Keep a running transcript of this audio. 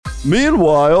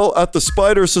Meanwhile, at the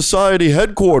Spider Society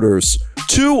headquarters,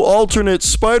 two alternate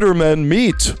Spider-Men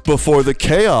meet before the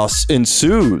chaos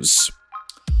ensues.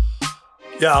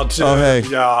 Yeah, dude. Oh, hey.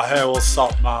 Yeah, hey, what's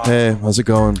up, man? Hey, how's it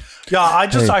going? Yeah,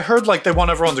 I heard like they want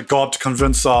everyone to go up to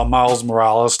convince Miles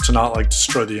Morales to not like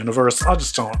destroy the universe. I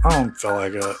don't feel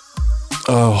like it.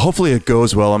 Oh, hopefully it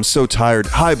goes well. I'm so tired.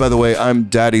 Hi, by the way, I'm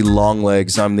Daddy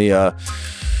Longlegs. I'm the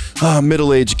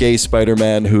middle-aged gay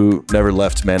Spider-Man who never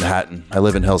left Manhattan. I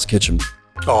live in Hell's Kitchen.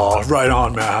 Oh, right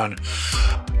on, man.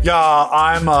 Yeah,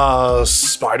 I'm a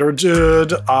spider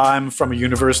dude. I'm from a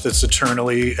universe that's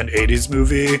eternally an 80s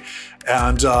movie.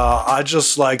 And I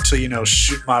just like to,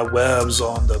 shoot my webs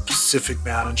on the Pacific,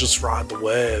 man, and just ride the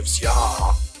waves.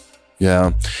 Yeah.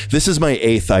 Yeah. This is my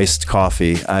 8th iced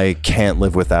coffee. I can't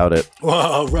live without it.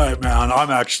 Well, right, man. I'm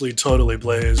actually totally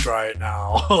blazed right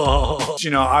now.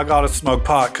 I gotta smoke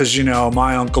pot because,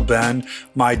 my Uncle Ben,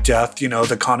 my death,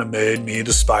 that kind of made me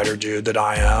the spider dude that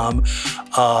I am.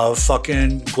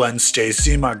 Fucking Gwen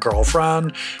Stacy, my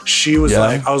girlfriend, she was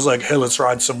like, I was like, hey, let's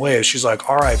ride some waves. She's like,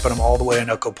 all right, but I'm all the way in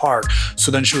Echo Park. So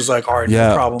then she was like, all right,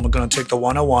 no problem. I'm going to take the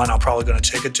 101. I'm probably going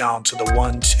to take it down to the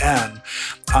 110.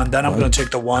 And then I'm going to take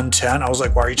the 110. I was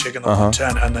like, why are you taking the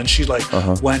 110? And then she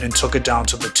went and took it down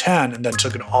to the 10 and then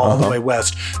took it all the way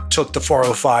west, took the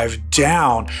 405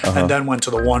 down and then went to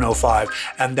the 105.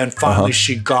 And then finally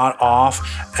she got off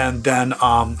and then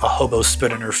a hobo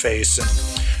spit in her face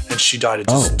and she died of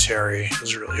dysentery. It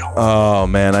was really hard. Oh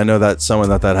man, I know that someone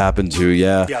that happened to.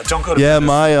 Yeah. Yeah, don't go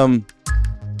to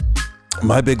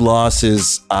my big loss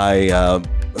is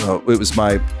it was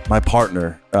my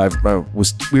partner.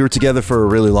 We were together for a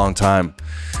really long time,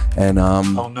 and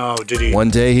oh no, did he? One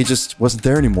day he just wasn't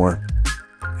there anymore.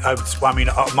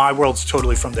 My world's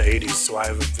totally from the 80s, so I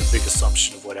have a big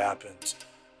assumption of what happened.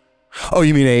 Oh,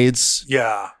 you mean AIDS?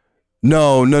 Yeah.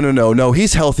 No.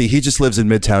 He's healthy. He just lives in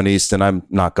Midtown East, and I'm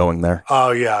not going there.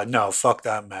 Oh yeah, no, fuck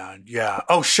that man. Yeah.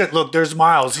 Oh shit, look, there's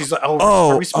Miles. He's like,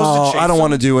 are we supposed to chase I don't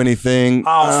want to do anything.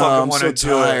 I don't fucking want so to do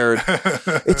tired.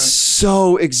 it. It's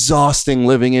so exhausting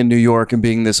living in New York and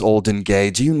being this old and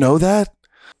gay. Do you know that?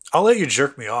 I'll let you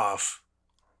jerk me off.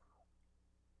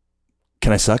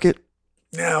 Can I suck it?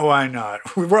 Yeah, why not?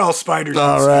 We're all spider dudes.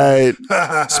 All right.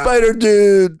 Spider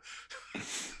dude.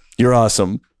 You're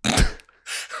awesome.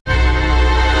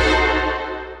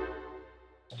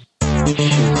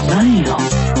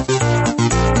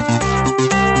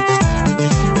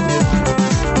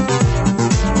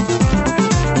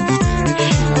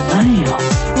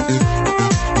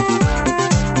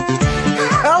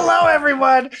 Hello,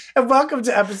 everyone, and welcome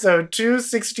to episode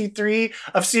 263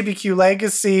 of CBQ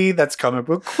Legacy. That's Comic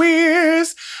Book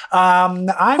Queers. I'm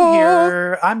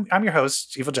here. I'm your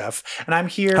host, Evil Jeff, and I'm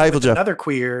here with another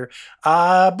queer,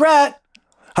 Brett.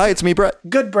 Hi, it's me, Brett.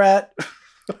 Good Brett.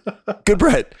 Good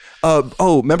Brett.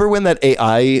 Remember when that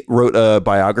AI wrote a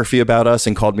biography about us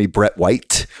and called me Brett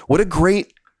White? What a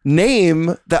great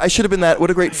name. That I should have been that.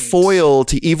 What a great foil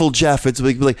to Evil Jeff. It's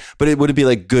like, but it would be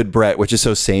like Good Brett, which is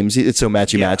so samey. It's so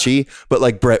matchy. But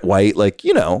like Brett White, Brett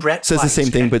says White the same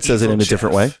thing, but says it in a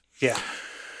different way. Yeah.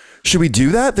 Should we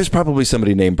do that? There's probably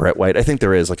somebody named Brett White. I think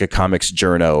there is, like a comics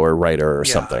journo or writer or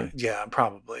something. Yeah,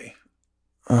 probably.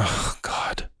 Oh,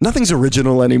 God. Nothing's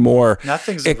original anymore.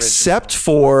 Except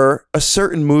for a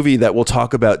certain movie that we'll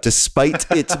talk about despite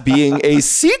it being a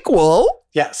sequel.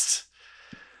 Yes.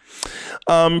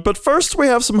 But first, we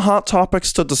have some hot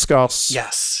topics to discuss.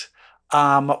 Yes.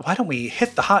 Why don't we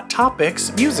hit the hot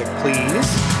topics? Music, please.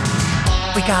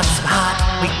 We got some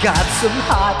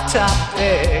hot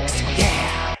topics.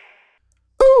 Yeah.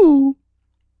 Ooh.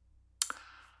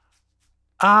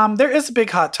 There is a big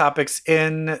hot topics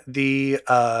in the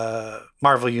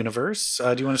Marvel universe.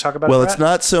 Do you want to talk about it? Well, it's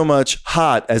not so much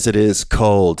hot as it is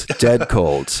cold, dead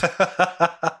cold.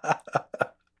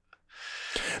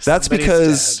 That's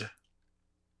because dead.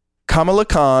 Kamala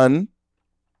Khan,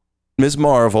 Ms.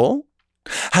 Marvel,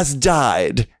 has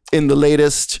died in the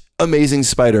latest Amazing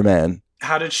Spider-Man.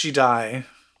 How did she die?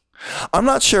 I'm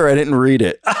not sure. I didn't read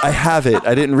it. I have it.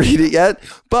 I didn't read it yet,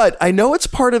 but I know it's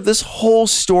part of this whole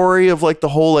story of like the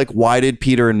whole, like, why did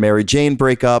Peter and Mary Jane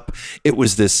break up? It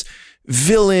was this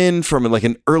villain from like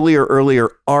an earlier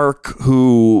arc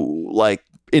who like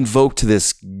invoked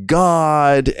this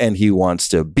god and he wants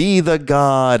to be the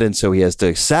god. And so he has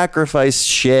to sacrifice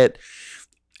shit.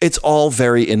 It's all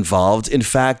very involved. In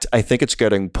fact, I think it's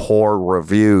getting poor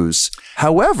reviews.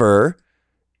 However,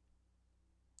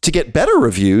 to get better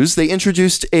reviews, they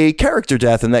introduced a character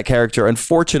death, and that character,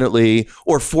 unfortunately,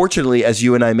 or fortunately, as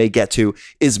you and I may get to,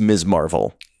 is Ms.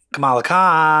 Marvel. Kamala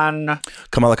Khan.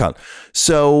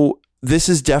 So this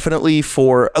is definitely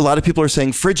for a lot of people are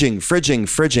saying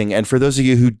fridging. And for those of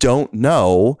you who don't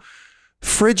know,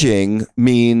 fridging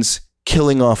means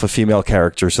killing off a female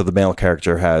character so the male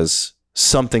character has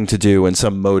something to do and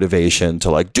some motivation to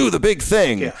like do the big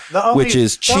thing, which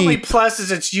is cheap. The only plus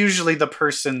is it's usually the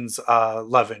person's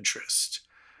love interest.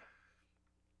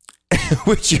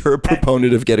 Which you're a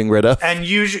proponent of getting rid of. And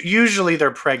usually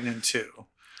they're pregnant too.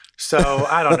 So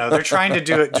I don't know. They're trying to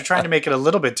do it. They're trying to make it a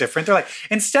little bit different. They're like,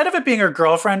 instead of it being her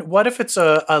girlfriend, what if it's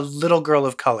a little girl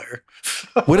of color?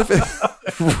 What if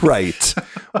it, right.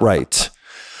 But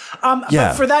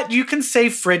for that, you can say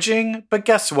fridging, but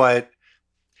guess what?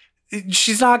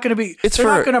 She's not going to be. They're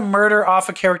not going to murder off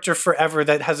a character forever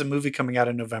that has a movie coming out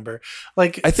in November.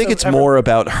 Like, I think it's more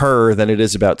about her than it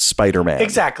is about Spider-Man.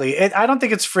 Exactly. I don't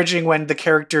think it's fridging when the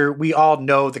character, we all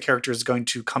know the character is going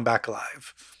to come back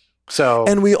alive. So,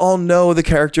 and we all know the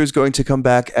character is going to come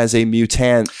back as a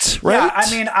mutant, right? Yeah,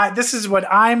 I mean, this is what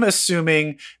I'm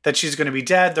assuming, that she's going to be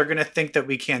dead. They're going to think that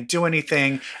we can't do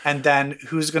anything, and then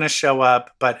who's going to show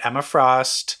up? But Emma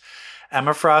Frost.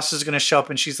 Emma Frost is going to show up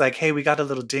and she's like, hey, we got a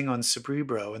little ding on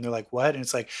Cerebro. And they're like, what? And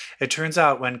it's like, it turns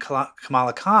out when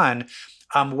Kamala Khan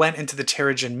went into the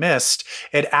Terrigen Mist,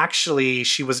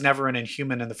 she was never an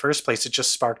Inhuman in the first place. It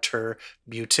just sparked her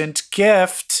mutant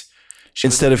gift.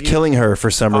 Instead of killing her for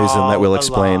some reason that we'll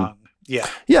explain. Along. Yeah.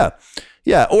 Yeah.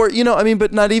 Yeah. Or,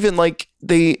 but not even like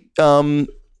they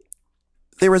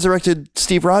resurrected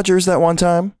Steve Rogers that one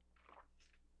time.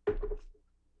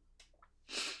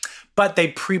 But they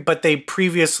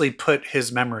previously put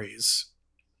his memories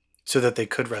so that they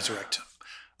could resurrect him.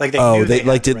 Like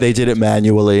they did it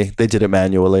manually. They did it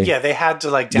manually. Yeah, they had to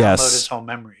download his whole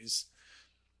memories.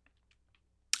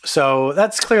 So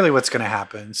that's clearly what's going to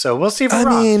happen. So we'll see if we're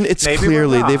wrong. I mean, it's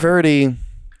clearly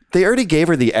they already gave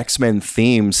her the X-Men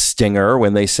theme stinger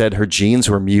when they said her genes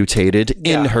were mutated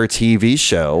in her TV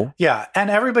show. Yeah, and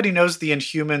everybody knows the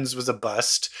Inhumans was a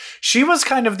bust. She was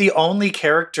kind of the only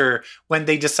character when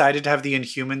they decided to have the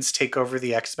Inhumans take over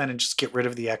the X-Men and just get rid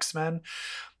of the X-Men.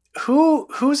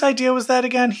 Whose idea was that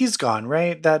again? He's gone,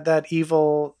 right? That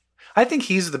evil. I think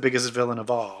he's the biggest villain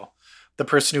of all. The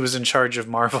person who was in charge of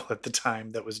Marvel at the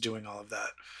time that was doing all of that.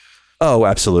 Oh,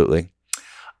 absolutely.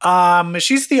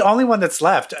 She's the only one that's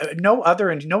left. No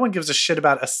one gives a shit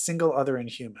about a single other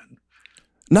Inhuman.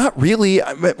 Not really.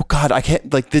 God, I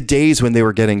can't, like the days when they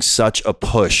were getting such a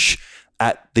push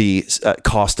at the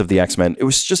cost of the X-Men. It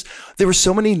was just, there were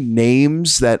so many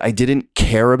names that I didn't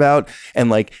care about and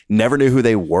like never knew who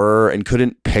they were and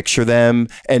couldn't picture them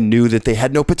and knew that they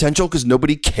had no potential because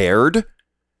nobody cared.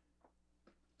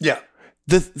 Yeah.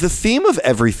 The theme of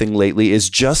everything lately is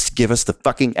just give us the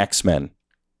fucking X-Men.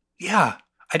 Yeah.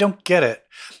 I don't get it.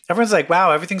 Everyone's like,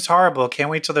 wow, everything's horrible. Can't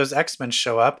wait till those X-Men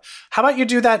show up. How about you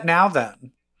do that now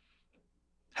then?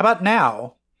 How about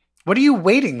now? What are you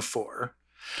waiting for?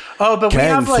 Oh, but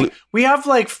we have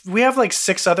like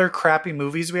 6 other crappy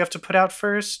movies we have to put out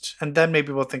first, and then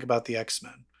maybe we'll think about the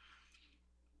X-Men.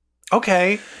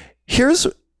 Okay. Here's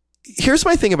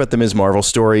my thing about the Ms. Marvel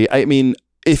story. I mean,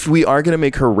 if we are going to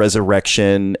make her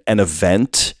resurrection an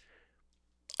event,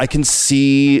 I can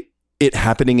see it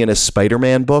happening in a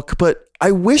Spider-Man book, but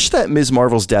I wish that Ms.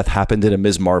 Marvel's death happened in a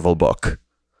Ms. Marvel book.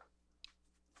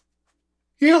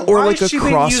 Yeah, or like a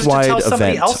cross-wide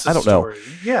event. I don't know.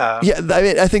 Yeah. Yeah. I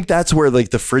mean, I think that's where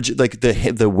like the fridge, like the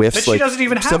whiffs. But she doesn't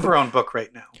even have her own book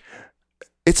right now.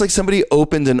 It's like somebody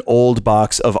opened an old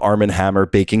box of Arm & Hammer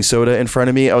baking soda in front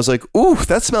of me. I was like, ooh,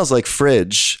 that smells like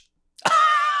fridge.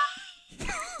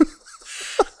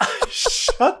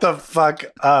 Shut the fuck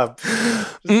up.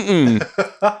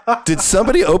 Did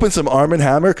somebody open some Arm &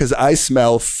 Hammer? Because I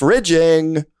smell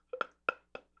fridging.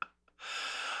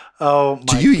 Oh my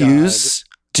God.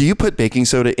 Do you put baking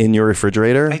soda in your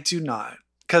refrigerator? I do not.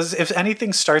 Because if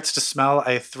anything starts to smell,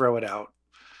 I throw it out.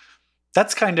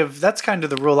 That's kind of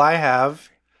the rule I have.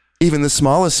 Even the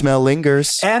smallest smell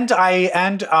lingers. And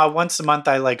once a month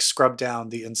I like scrub down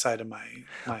the inside of my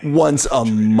once a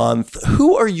month.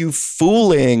 Who are you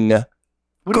fooling?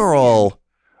 Girl,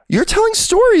 you're telling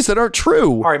stories that aren't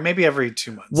true. All right, maybe every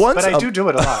 2 months. But I do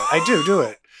it a lot.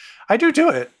 I do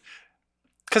it.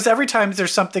 Because every time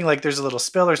there's something like there's a little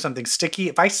spill or something sticky,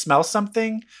 if I smell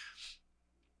something,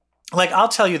 like I'll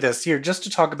tell you this here just to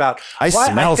talk about I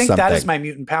think something. That is my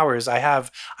mutant powers. I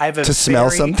have smell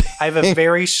something. I have a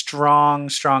very strong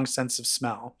sense of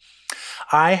smell.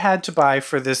 I had to buy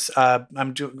for this.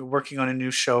 I'm working on a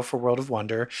new show for World of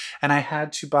Wonder, and I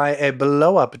had to buy a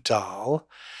blow-up doll.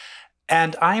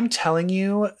 And I'm telling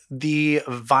you, the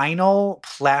vinyl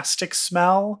plastic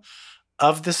smell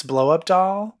of this blow-up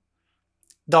doll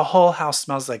the whole house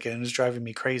smells like it and it's driving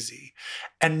me crazy.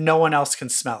 And no one else can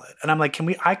smell it. And I'm like,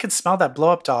 I could smell that blow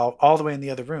up doll all the way in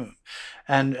the other room.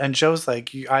 And Joe's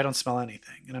like, I don't smell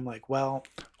anything. And I'm like, well,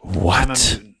 what? I'm a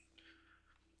mutant.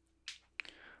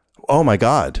 Oh my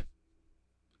God.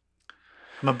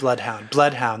 I'm a bloodhound.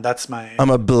 Bloodhound. That's my.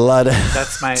 I'm a bloodhound.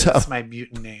 That's my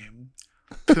mutant name.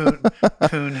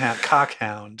 Poonhound.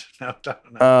 Cockhound. No,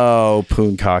 don't know. Oh,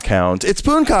 Poon Cockhound. It's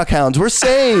Poon Cockhound. We're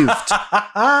saved.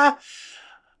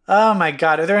 Oh my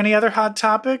God. Are there any other hot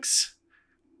topics?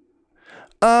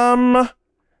 I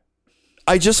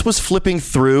just was flipping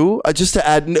through, just to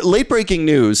add late breaking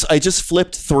news. I just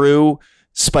flipped through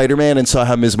Spider-Man and saw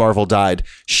how Ms. Marvel died.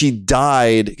 She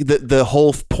died. The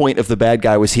whole point of the bad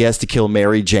guy was he has to kill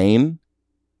Mary Jane.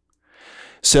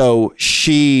 So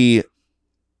she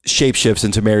shapeshifts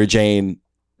into Mary Jane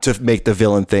to make the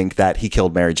villain think that he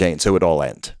killed Mary Jane. So it all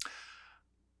end.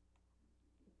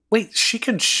 Wait, she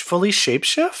can fully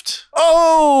shapeshift?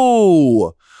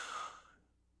 Oh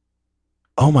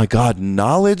my God.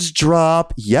 Knowledge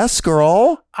drop. Yes,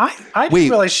 girl. I didn't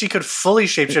realize she could fully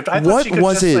shapeshift. I thought she could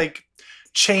just like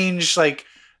change like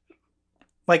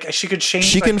she could change.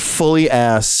 She can fully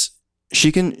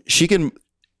she can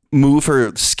move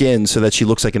her skin so that she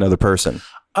looks like another person.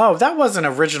 Oh, that was an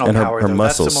original and power, her though.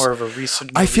 Muscles. That's more of a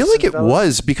recent. I feel like it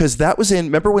was because that was in.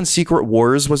 Remember when Secret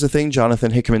Wars was a thing?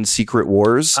 Jonathan Hickman's Secret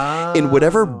Wars. In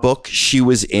whatever book she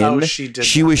was in,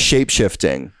 she was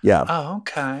shapeshifting. Yeah. Oh,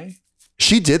 okay.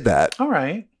 She did that. All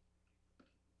right.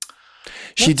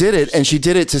 She did it, and she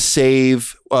did it to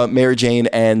save Mary Jane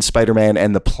and Spider-Man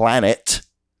and the planet.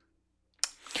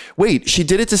 Wait, she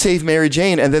did it to save Mary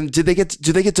Jane, and then do they get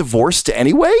divorced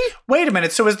anyway? Wait a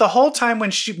minute. So is the whole time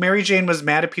when Mary Jane was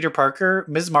mad at Peter Parker,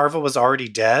 Ms. Marvel was already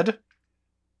dead?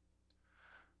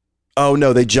 Oh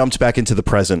no, they jumped back into the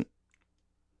present.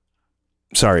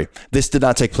 Sorry, this did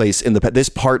not take place in this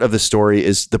part of the story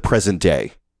is the present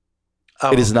day.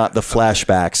 Oh, it is not the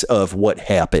flashbacks of what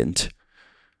happened.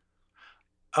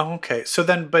 Oh, okay. So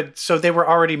they were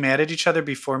already mad at each other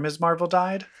before Ms. Marvel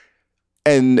died?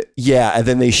 And yeah, and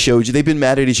then they showed you they've been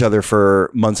mad at each other for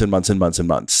months and months and months and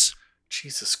months.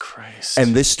 Jesus Christ.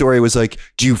 And this story was like,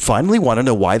 do you finally want to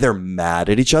know why they're mad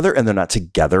at each other and they're not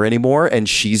together anymore? And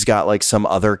she's got like some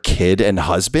other kid and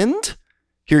husband?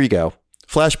 Here you go.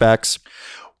 Flashbacks.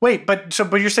 Wait, but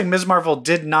you're saying Ms. Marvel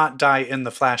did not die in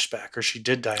the flashback, or she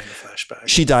did die in the flashback?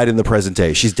 She died in the present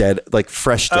day. She's dead, like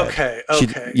fresh dead.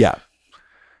 Okay. Yeah.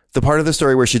 The part of the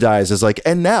story where she dies is like,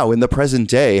 and now in the present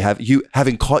day,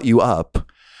 having caught you up.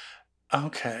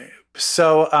 Okay.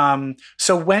 So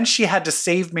when she had to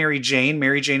save Mary Jane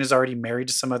is already married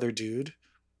to some other dude?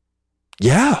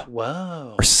 Yeah.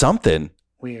 Whoa. Or something.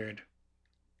 Weird.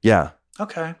 Yeah.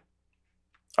 Okay.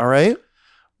 All right.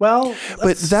 Well,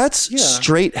 but that's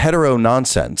straight hetero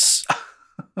nonsense.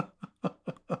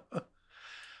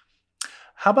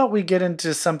 How about we get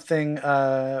into something,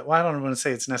 I don't want to say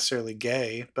it's necessarily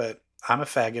gay, but I'm a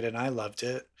faggot and I loved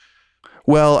it.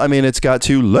 Well, I mean, it's got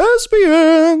two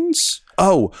lesbians.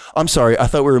 Oh, I'm sorry. I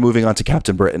thought we were moving on to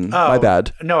Captain Britain. My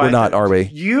bad. No, we're not, are we?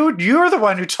 You're the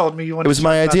one who told me you wanted to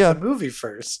talk about the movie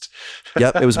first.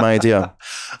 Yep, it was my idea.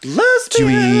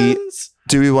 Lesbians!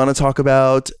 Do we want to talk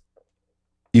about...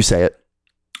 You say it.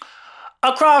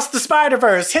 Across the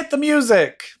Spider-Verse, hit the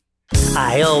music.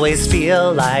 I always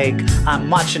feel like I'm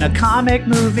watching a comic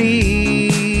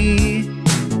movie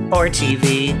or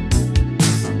TV.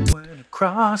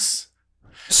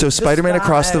 So Spider-Man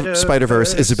Across the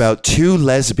Spider-Verse is about two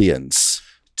lesbians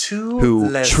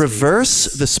who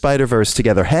traverse the Spider-Verse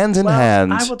together, hand in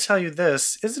hand. I will tell you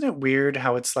this. Isn't it weird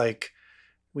how it's like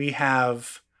we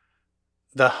have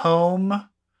the home...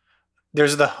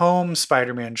 There's the home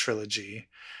Spider-Man trilogy,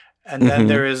 and then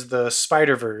there is the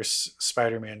Spider-Verse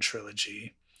Spider-Man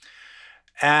trilogy.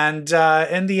 And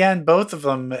in the end, both of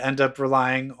them end up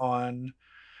relying on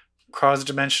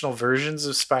cross-dimensional versions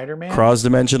of Spider-Man.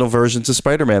 Cross-dimensional versions of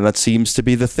Spider-Man. That seems to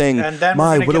be the thing. And then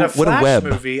we're going to get a Flash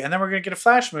movie. And then we're going to get a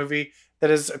Flash movie that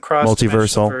is across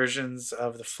multiversal versions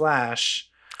of the Flash.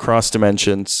 Cross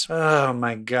dimensions. Oh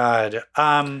my God.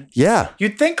 Yeah.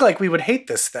 You'd think like we would hate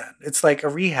this then. It's like a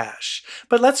rehash.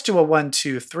 But let's do a 1,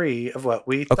 2, 3 of what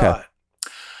we thought.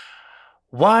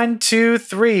 1, 2,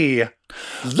 3.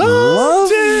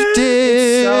 Loved it.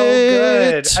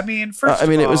 It's so good. I mean, first of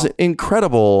all, it was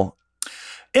incredible.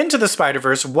 Into the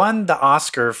Spider-Verse won the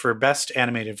Oscar for Best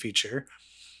Animated Feature.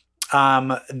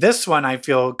 This one I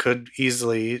feel could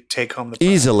easily take home the prize.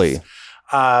 Easily.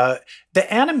 The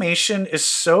animation is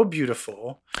so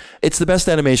beautiful. It's the best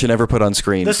animation ever put on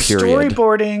screen, the period.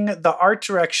 Storyboarding, the art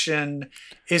direction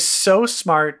is so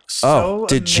smart, so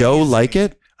did amazing. Joe like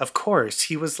it? Of course.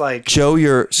 He was like, Joe,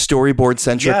 your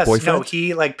storyboard-centric yes, boyfriend? no,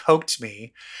 he like poked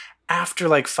me. After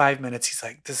like 5 minutes, he's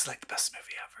like, this is like the best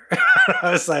movie ever.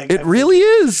 I was like, It really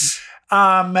is.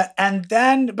 And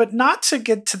then, but not to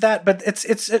get to that, but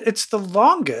it's the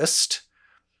longest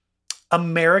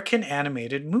American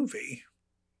animated movie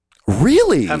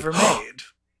Really? ever made.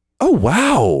 Oh,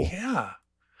 wow. Yeah.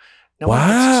 No,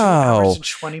 Wow. 2 hours and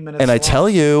 20 minutes And I long. tell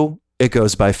you, it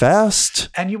goes by fast.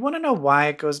 And you want to know why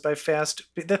it goes by fast?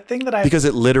 The thing that Because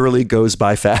it literally goes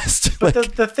by fast. But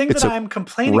Like, the thing it's that a I'm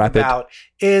complaining rapid- about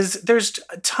is there's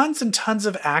tons and tons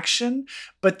of action,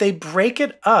 but they break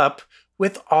it up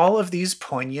with all of these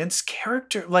poignant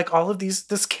character, like all of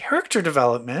this character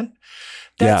development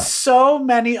that Yeah. so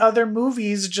many other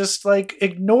movies just like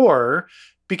ignore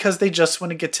because they just want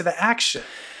to get to the action.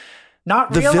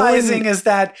 Not The realizing villain- is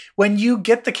that when you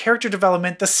get the character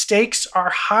development, the stakes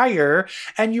are higher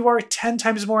and you are 10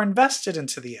 times more invested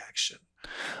into the action.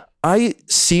 I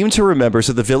seem to remember,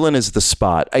 so the villain is the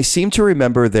Spot. I seem to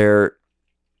remember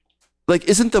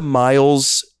isn't the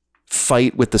Miles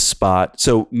fight with the Spot?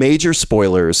 So major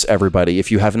spoilers, everybody. If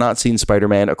you have not seen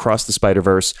Spider-Man Across the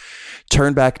Spider-Verse,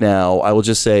 turn back now. I will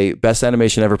just say best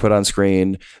animation ever put on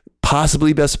screen,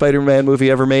 possibly best Spider-Man movie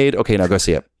ever made. Okay, now go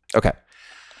see it. Okay.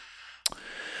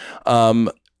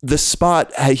 The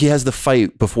Spot, he has the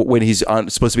fight before when he's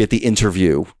supposed to be at the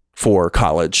interview for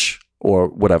college or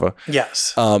whatever.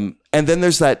 Yes. And then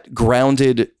there's that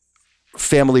grounded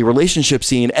family relationship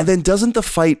scene. And then doesn't the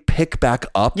fight pick back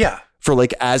up? Yeah. For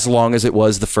like as long as it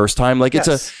was the first time? Like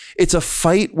Yes. it's a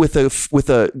fight with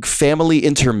a family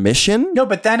intermission. No,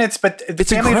 but then it's family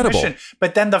incredible. intermission.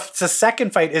 But then the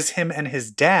second fight is him and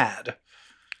his dad,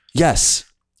 Yes.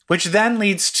 which then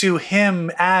leads to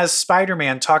him as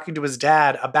Spider-Man talking to his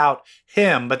dad about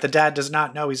him, but the dad does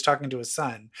not know he's talking to his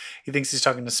son. He thinks he's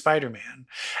talking to Spider-Man.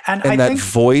 And I that think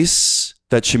voice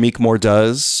that Shameik Moore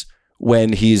does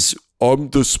when I'm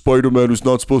the Spider-Man who's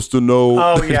not supposed to know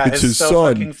Oh, that yeah, it's it's his so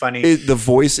son. fucking funny. The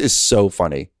voice is so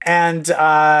funny. and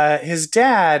his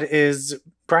dad is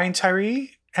Brian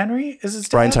Tyree Henry is his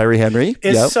dad? Brian Tyree Henry.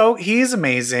 Is Yep. so he's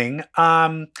amazing.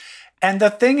 And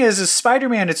the thing is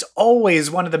Spider-Man, it's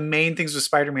always one of the main things with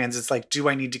Spider-Man's. It's like, do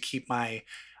I need to keep my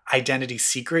identity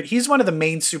secret? He's one of the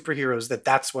main superheroes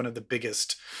that's one of the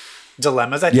biggest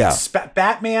dilemmas. I think Yeah.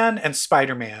 Batman and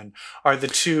Spider-Man are the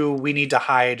two we need to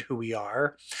hide who we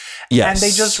are. Yes. And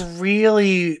they just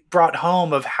really brought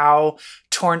home of how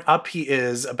torn up he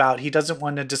is about he doesn't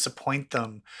want to disappoint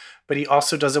them, but he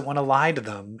also doesn't want to lie to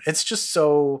them. It's just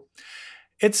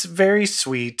it's very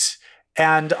sweet.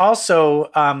 And also,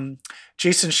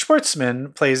 Jason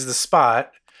Schwartzman plays the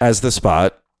Spot. As the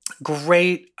Spot.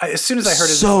 Great. As soon as I heard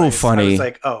his So voice, I funny. was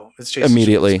like, oh, it's Jason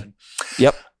Immediately. Schwartzman.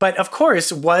 Yep. But of course,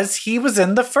 he was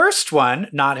in the first one,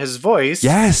 not his voice.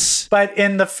 Yes. But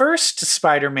in the first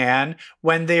Spider-Man,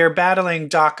 when they are battling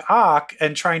Doc Ock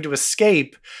and trying to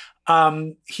escape,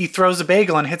 he throws a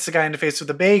bagel and hits the guy in the face with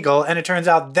a bagel, and it turns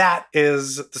out that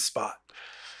is the Spot.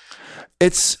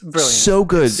 It's Brilliant. so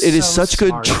good. It's It is so such good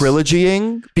smart.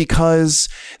 trilogying because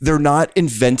they're not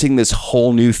inventing this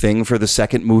whole new thing for the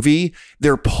second movie.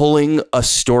 They're pulling a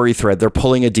story thread. They're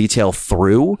pulling a detail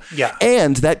through. Yeah.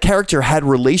 And that character had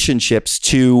relationships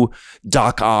to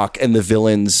Doc Ock and the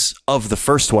villains of the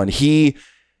first one.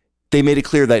 They made it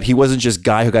clear that he wasn't just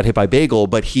guy who got hit by bagel,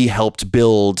 but he helped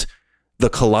build the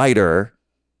collider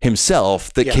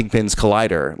himself, the Yeah. Kingpin's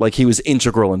collider. Like he was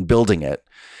integral in building it.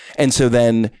 And so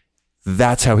then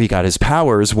that's how he got his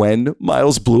powers when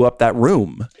Miles blew up that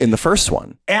room in the first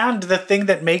one. And the thing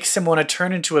that makes him want to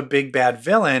turn into a big bad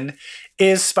villain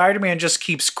is Spider-Man just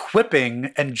keeps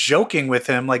quipping and joking with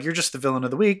him, like, you're just the villain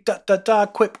of the week, da, da, da,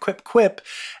 quip, quip, quip.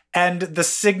 And the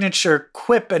signature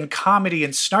quip and comedy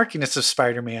and snarkiness of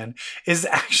Spider-Man is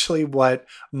actually what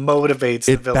motivates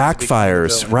the It villain. to become the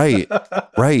backfires, villain.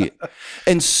 right.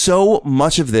 And so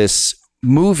much of this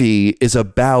movie is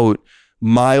about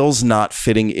Miles not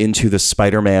fitting into the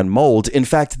Spider-Man mold. In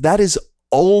fact, that is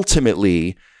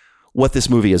ultimately what this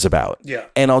movie is about. Yeah.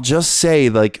 And I'll just say,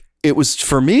 like, it was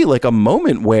for me like a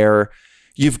moment where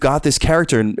you've got this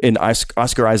character in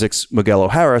Oscar Isaac's Miguel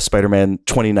O'Hara, Spider-Man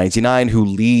 2099, who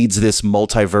leads this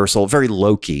multiversal, very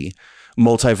low-key,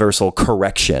 multiversal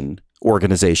correction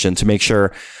organization to make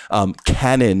sure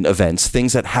canon events,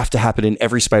 things that have to happen in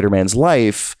every Spider-Man's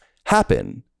life,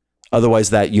 happen. Otherwise,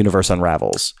 that universe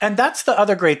unravels. And that's the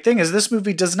other great thing is this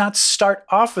movie does not start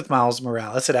off with Miles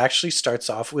Morales. It actually starts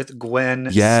off with Gwen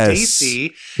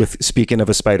Stacy. Speaking of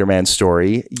a Spider-Man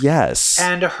story, yes.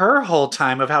 And her whole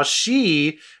time of how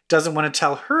she doesn't want to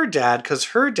tell her dad because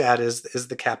her dad is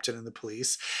the captain in the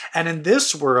police. And in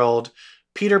this world,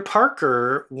 Peter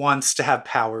Parker wants to have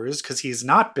powers because he's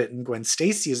not bitten. Gwen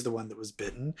Stacy is the one that was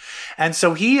bitten. And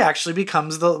so he actually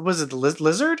becomes was it the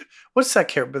lizard? What's that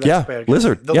character?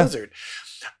 Lizard. The lizard.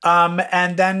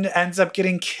 And then ends up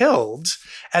getting killed.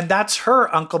 And that's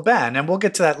her Uncle Ben. And we'll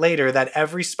get to that later, that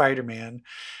every Spider-Man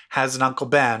has an Uncle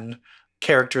Ben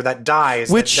character that dies.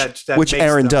 Which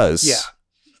Aaron does. Yeah.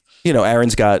 You know,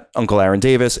 Aaron's got Uncle Aaron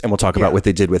Davis, and we'll talk about what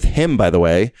they did with him, by the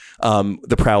way,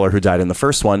 the Prowler who died in the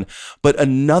first one. But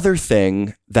another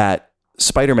thing that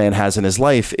Spider-Man has in his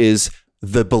life is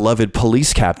the beloved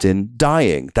police captain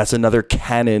dying. That's another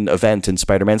canon event in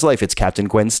Spider-Man's life. It's Captain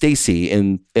Gwen Stacy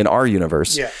in our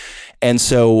universe. Yeah. And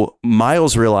so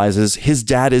Miles realizes his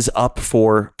dad is up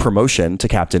for promotion to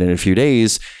captain in a few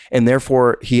days, and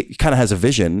therefore he kind of has a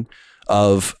vision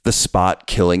of the Spot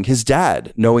killing his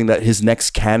dad, knowing that his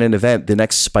next canon event, the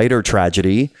next spider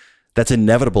tragedy that's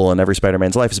inevitable in every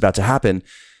Spider-Man's life, is about to happen.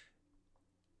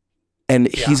 And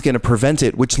he's going to prevent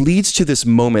it, which leads to this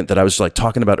moment that I was like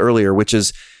talking about earlier, which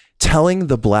is telling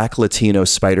the Black Latino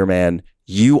Spider-Man,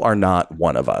 you are not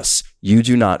one of us. You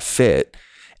do not fit.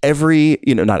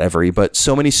 Not every, but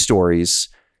so many stories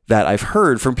that I've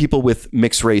heard from people with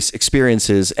mixed race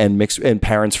experiences and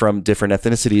parents from different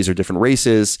ethnicities or different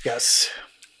races. Yes.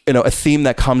 You know, a theme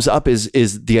that comes up is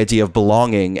the idea of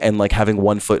belonging and like having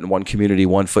one foot in one community,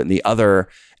 one foot in the other,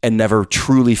 and never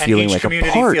truly feeling like a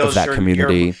part of that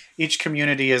community. Each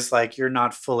community is like, you're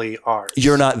not fully ours.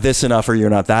 You're not this enough or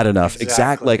you're not that enough.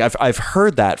 Exactly. Like I've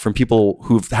heard that from people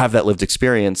who have that lived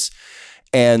experience.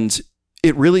 And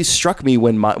it really struck me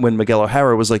when Miguel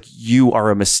O'Hara was like, you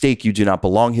are a mistake. You do not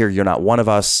belong here. You're not one of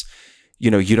us.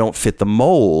 You know, you don't fit the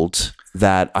mold.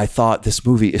 That I thought this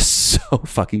movie is so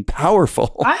fucking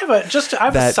powerful.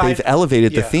 They've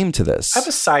elevated the theme to this. I have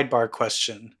a sidebar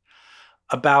question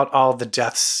about all the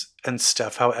deaths and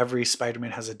stuff, how every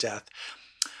Spider-Man has a death.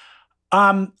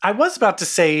 I was about to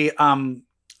say Tom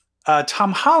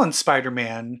Holland's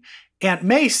Spider-Man, Aunt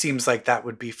May seems like that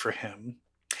would be for him.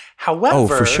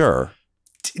 However, for sure.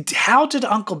 How did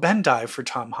Uncle Ben die for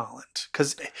Tom Holland?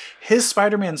 Because his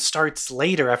Spider-Man starts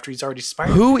later after he's already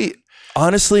Spider-Man.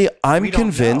 Honestly, I'm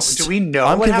convinced. Do we know?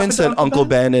 I'm convinced that Uncle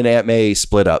Ben and Aunt May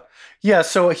split up. Yeah,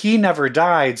 so he never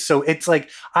died. So it's like,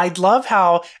 I'd love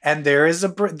how, and there is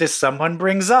someone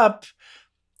brings up,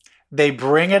 they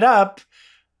bring it up.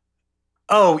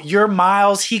 Oh, you're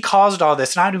Miles. He caused all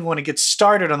this. And I don't even want to get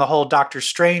started on the whole Doctor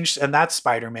Strange and that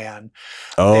Spider-Man.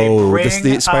 Oh,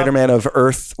 the Spider-Man of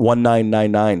Earth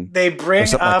 1999. They bring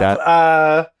up, like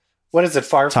that. What is it?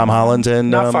 Tom Holland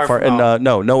and No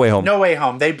Way Home. No Way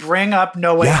Home. They bring up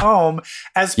No Way Home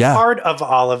as part of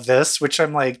all of this, which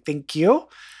I'm like, thank you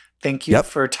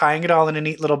for tying it all in a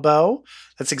neat little bow.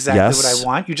 That's exactly what I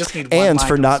want. You just need one and line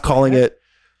for to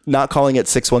not calling it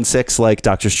 616 like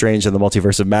Doctor Strange and the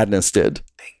Multiverse of Madness did.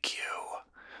 Thank you.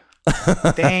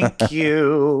 Thank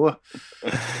you.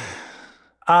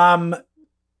 And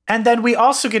then we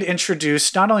also get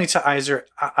introduced not only to Iser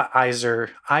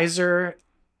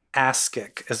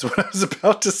ass-kick is what I was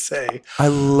about to say. I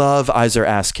love Iser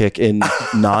ass-kick in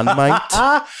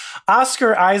Non-Might.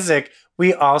 Oscar Isaac.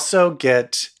 We also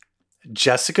get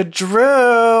Jessica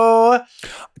Drew.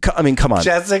 I mean, come on.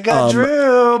 Jessica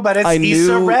Drew, but it's I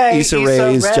knew Issa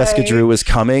Rae's Jessica Drew was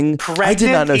coming. I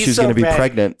did not know she was going to be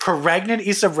pregnant. Pregnant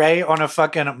Issa Rae on a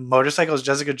fucking motorcycle is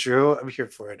Jessica Drew. I'm here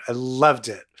for it. I loved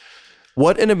it.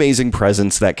 What an amazing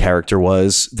presence that character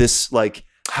was. This, like,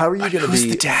 how are you going to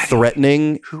be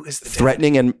threatening? Who is the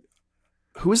threatening daddy? And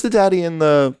who is the daddy in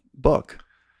the book?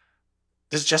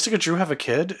 Does Jessica Drew have a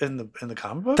kid in the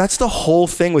comic book? That's the whole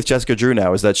thing with Jessica Drew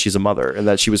now, is that she's a mother and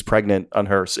that she was pregnant in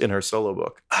her solo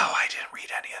book. Oh, I didn't read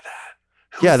any of that.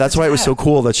 Yeah, that's why it was so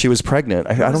cool that she was pregnant.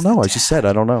 I don't know. I just said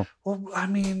I don't know. Well, I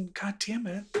mean, God damn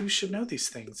it, you should know these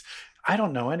things. I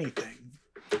don't know anything.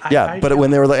 But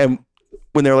when they were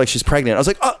like she's pregnant, I was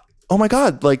like, oh my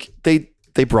God! Like they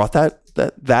brought that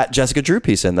Jessica Drew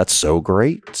piece in. That's so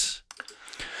great.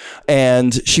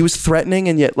 And she was threatening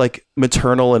and yet like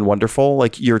maternal and wonderful.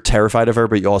 Like you're terrified of her,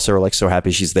 but you also are like so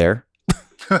happy she's there.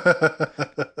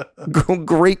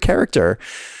 Great character.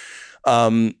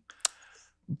 I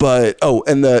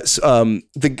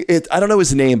don't know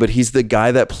his name, but he's the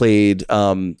guy that played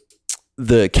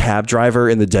the cab driver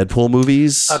in the Deadpool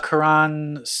movies.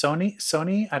 Karan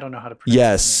Sony. I don't know how to pronounce.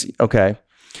 Yes. Okay.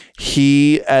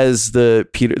 He as the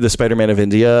Spider-Man of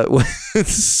India was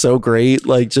so great.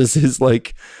 Like just his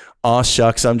like, aw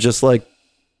shucks, I'm just like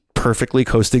perfectly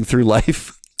coasting through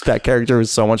life. That character was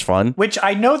so much fun. Which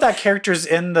I know that character's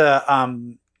in the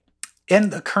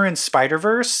current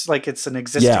Spider-Verse, like it's an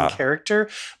existing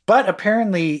character, but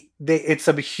apparently it's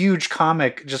a huge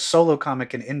comic, just solo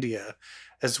comic in India.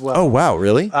 as well. Oh, wow.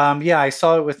 Really? Yeah, I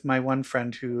saw it with my one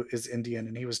friend who is Indian,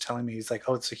 and he was telling me, he's like,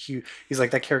 oh, it's a huge, he's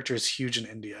like, that character is huge in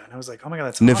India. And I was like, oh my God,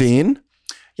 that's awesome. Naveen?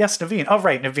 Yes, Naveen. Oh,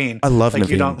 right, Naveen. I love like Naveen.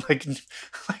 You don't like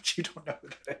you don't know who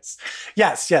that is.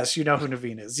 Yes, you know who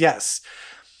Naveen is. Yes.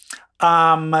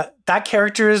 That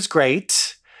character is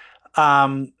great.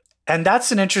 And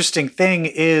that's an interesting thing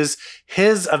is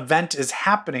his event is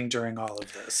happening during all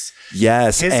of this.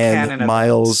 Yes, his and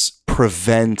Miles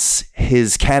prevents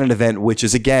his canon event, which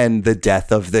is, again, the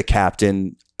death of the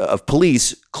captain of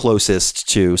police closest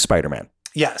to Spider-Man.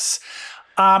 Yes.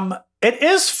 It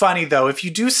is funny, though, if you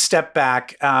do step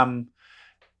back,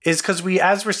 is because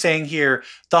as we're saying here,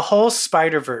 the whole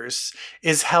Spider-Verse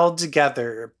is held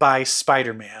together by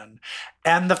Spider-Man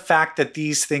and the fact that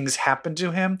these things happen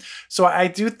to him. So I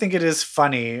do think it is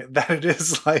funny that it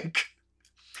is like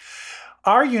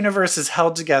our universe is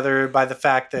held together by the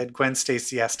fact that Gwen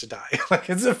Stacy has to die. Like,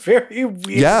 it's a very weird.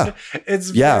 Yeah.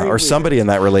 It's or weird. somebody in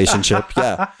that relationship.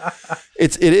 Yeah.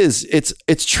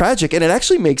 It's tragic. And it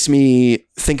actually makes me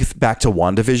think back to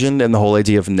WandaVision and the whole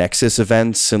idea of Nexus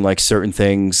events and like certain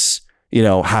things,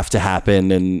 have to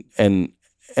happen and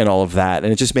all of that.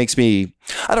 And it just makes me,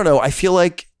 I don't know. I feel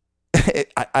like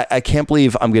I can't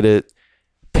believe I'm going to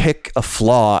pick a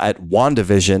flaw at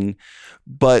WandaVision,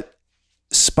 but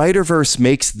Spider-Verse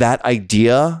makes that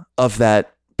idea of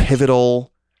that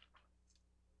pivotal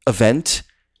event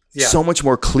so much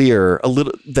more clear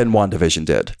than WandaVision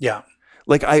did. Yeah.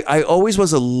 Like I always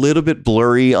was a little bit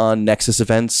blurry on Nexus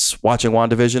events watching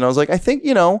WandaVision. I was like, I think,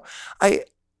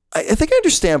 I think I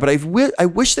understand, but I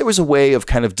wish there was a way of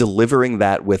kind of delivering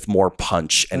that with more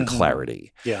punch and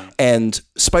clarity. Yeah. And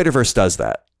Spider-Verse does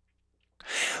that.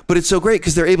 But it's so great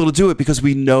because they're able to do it because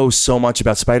we know so much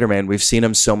about Spider-Man. We've seen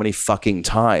him so many fucking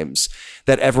times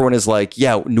that everyone is like,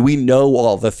 yeah, we know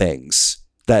all the things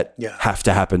that have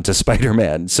to happen to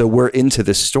Spider-Man. So we're into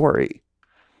this story.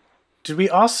 Did we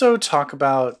also talk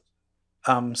about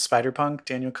Spider-Punk,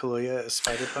 Daniel Kaluuya as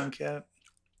Spider-Punk yet?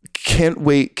 Can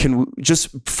we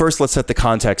just first let's set the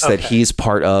context that he's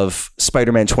part of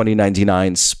Spider-Man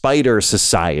 2099 Spider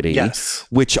Society,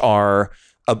 which are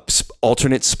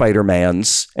alternate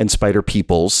Spider-Mans and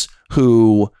Spider-Peoples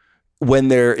who, when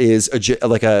there is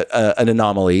an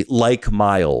anomaly like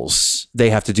Miles, they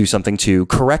have to do something to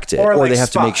correct it, or they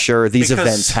have to make sure these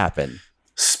events happen.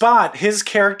 Spot, his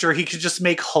character, he could just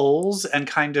make holes and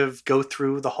kind of go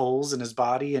through the holes in his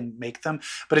body and make them.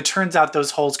 But it turns out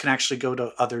those holes can actually go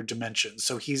to other dimensions.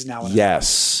 So he's now in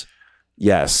Yes.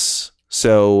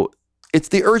 So it's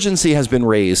the urgency has been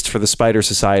raised for the Spider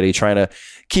Society trying to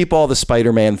keep all the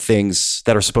Spider-Man things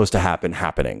that are supposed to happen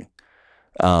happening.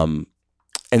 And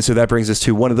so that brings us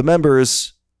to one of the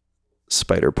members,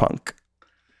 Spider-Punk.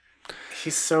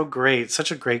 He's so great.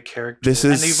 Such a great character. And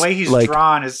the way he's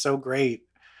drawn is so great.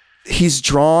 He's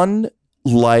drawn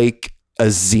like a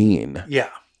zine. Yeah.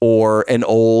 Or an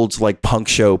old like punk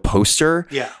show poster.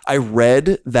 Yeah. I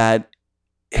read that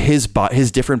his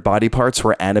different body parts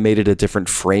were animated at different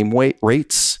frame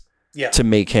rates to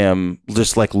make him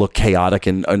just like look chaotic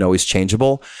and always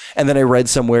changeable. And then I read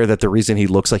somewhere that the reason he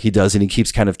looks like he does and he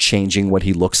keeps kind of changing what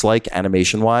he looks like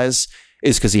animation wise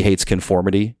is because he hates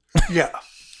conformity. Yeah,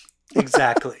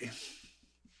 exactly.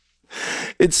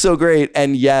 It's so great.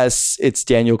 And yes, it's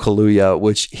Daniel Kaluuya,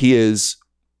 which he is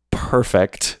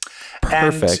perfect.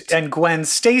 And Gwen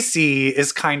Stacy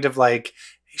is kind of like,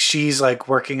 she's like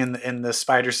working in the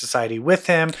Spider Society with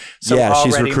him. So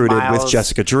she's recruited with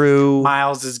Jessica Drew.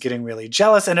 Miles is getting really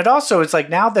jealous. And it's like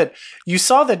now that you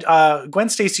saw that Gwen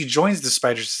Stacy joins the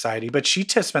Spider Society, but she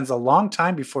spends a long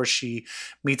time before she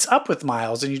meets up with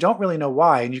Miles, and you don't really know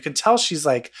why. And you can tell she's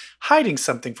like hiding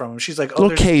something from him. She's like, a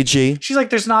little cagey. She's like,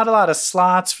 there's not a lot of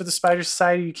slots for the Spider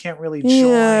Society. You can't really join.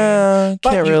 Yeah,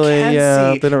 but can't you really. can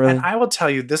Yeah, see. they don't really. And I will tell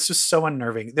you, this was so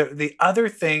unnerving. The other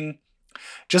thing,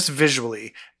 just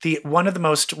visually, what's the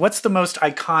most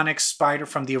iconic spider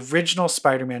from the original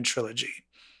Spider-Man trilogy?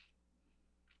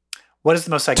 What is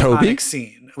the most iconic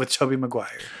scene with Tobey Maguire?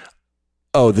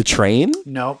 Oh, the train?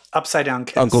 No, Upside Down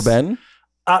Kiss. Uncle Ben?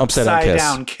 Upside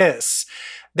Down Kiss.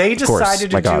 They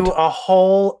decided to do a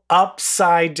whole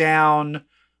upside down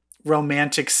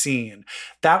romantic scene.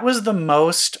 That was the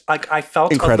most, like, I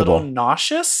felt incredible. A little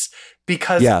nauseous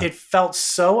because it felt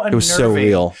so unnerving. It was so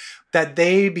real. That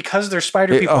because they're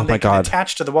spider people and they can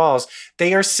attach to the walls,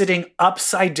 they are sitting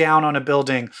upside down on a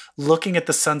building, looking at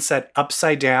the sunset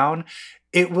upside down.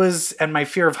 It was, and my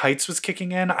fear of heights was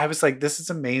kicking in. I was like, this is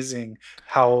amazing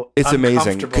how it's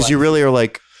amazing. Because you really are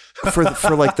like,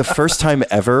 for like the first time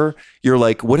ever, you're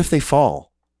like, what if they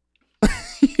fall?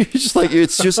 You're just like,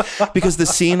 it's just because the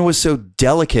scene was so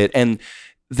delicate and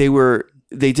they were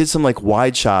they did some like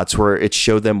wide shots where it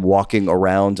showed them walking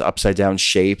around upside down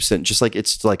shapes and just like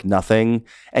it's like nothing.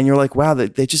 And you're like, wow,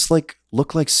 they just like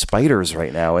look like spiders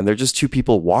right now. And they're just two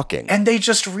people walking. And they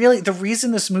just really, the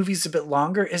reason this movie's a bit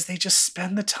longer is they just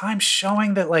spend the time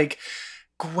showing that like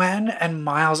Gwen and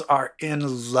Miles are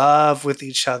in love with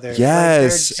each other.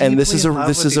 Yes. Like, and this is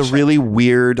a really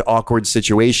weird, awkward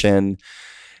situation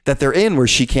that they're in where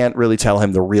she can't really tell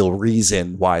him the real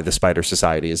reason why the Spider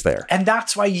Society is there. And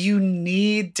that's why you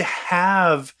need to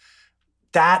have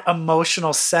that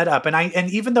emotional setup. And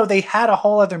even though they had a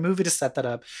whole other movie to set that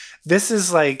up, this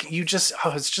is like,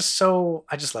 it's just so,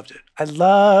 I just loved it. I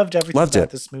loved everything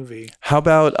about this movie. How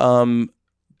about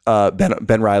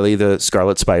Ben Reilly, the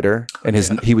Scarlet Spider, and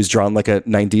he was drawn like a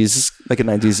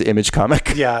 90s Image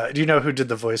comic. Yeah. Do you know who did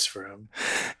the voice for him?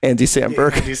 Andy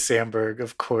Samberg. Andy Samberg,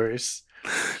 of course.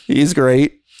 He's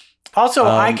great. Also,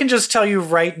 I can just tell you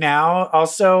right now,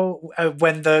 also,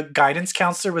 when the guidance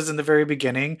counselor was in the very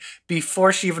beginning,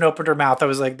 before she even opened her mouth, I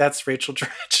was like, that's Rachel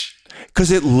Dratch.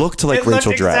 Because it looked like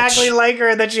Rachel Dratch. Exactly like her.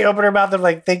 And then she opened her mouth. I'm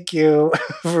like, thank you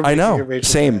for making her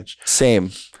Rachel Dratch.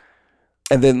 Same.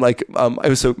 And then like,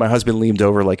 my husband leaned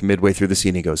over like midway through the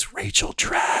scene. He goes, Rachel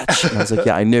Dratch. And I was like,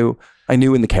 yeah, I knew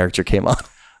when the character came on.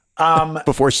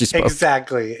 Before she spoke.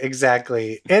 Exactly.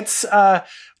 It's,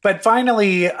 but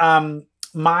finally,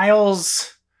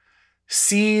 Miles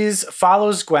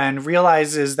follows Gwen,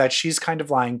 realizes that she's kind of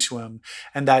lying to him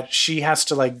and that she has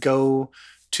to like go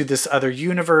to this other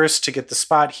universe to get the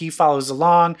spot. He follows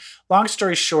along. Long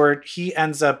story short, he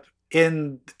ends up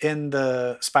in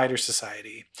the Spider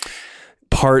Society.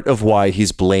 Part of why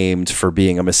he's blamed for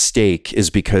being a mistake is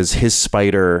because his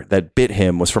spider that bit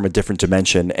him was from a different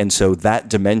dimension. And so that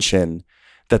dimension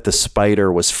that the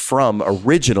spider was from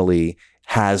originally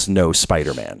has no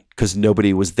Spider-Man because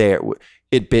nobody was there.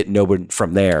 It bit nobody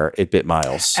from there. It bit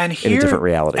Miles in a different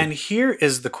reality. And here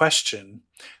is the question,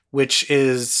 which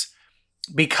is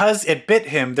because it bit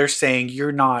him, they're saying you're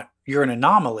an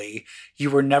anomaly. You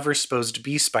were never supposed to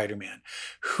be Spider-Man.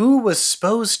 Who was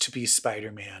supposed to be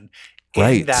Spider-Man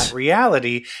in that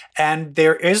reality? And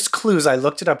there is clues. I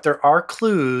looked it up. There are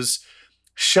clues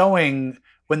showing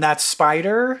when that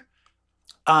spider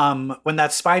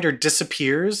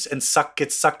disappears and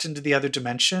gets sucked into the other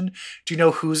dimension. Do you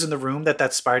know who's in the room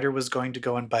that spider was going to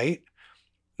go and bite?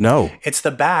 No. It's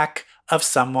the back of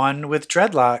someone with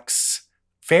dreadlocks.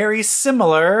 Very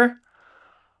similar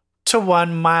to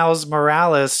one Miles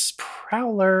Morales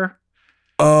Prowler.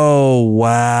 Oh,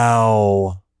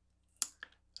 wow.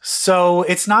 So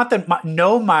it's not that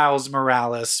no Miles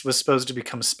Morales was supposed to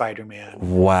become Spider-Man.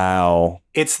 Wow.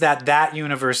 It's that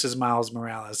universe's Miles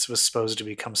Morales was supposed to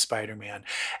become Spider-Man.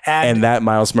 And that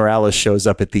Miles Morales shows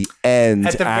up at the end.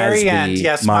 At the very end,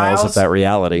 yes. Miles of that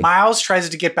reality. Miles tries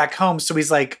to get back home. So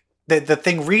he's like, the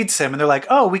thing reads him and they're like,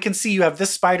 oh, we can see you have this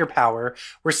spider power.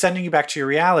 We're sending you back to your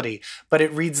reality. But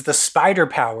it reads the spider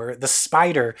power, the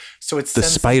spider. So it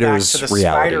sends him back to the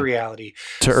spider reality.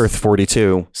 To Earth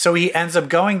 42. So he ends up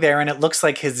going there and it looks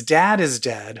like his dad is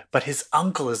dead, but his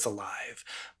uncle is alive.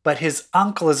 But his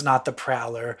uncle is not the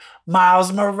Prowler.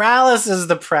 Miles Morales is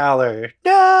the Prowler.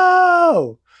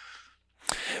 No!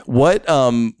 What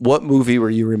movie were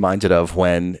you reminded of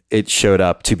when it showed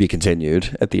up to be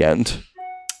continued at the end?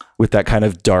 With that kind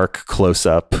of dark close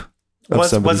up of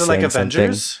somebody was it like saying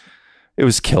Avengers? Something. It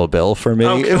was Kill Bill for me.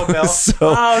 Oh, Kill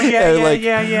Bill.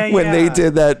 Yeah. When they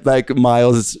did that, like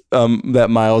Miles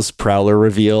Prowler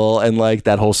reveal and like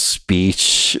that whole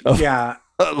speech of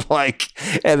like,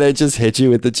 and then just hit you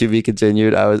with the to be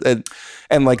continued.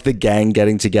 And like the gang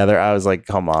getting together. I was like,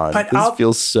 come on, this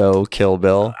feels so Kill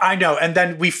Bill. I know. And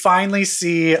then we finally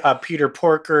see Peter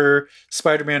Porker,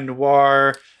 Spider-Man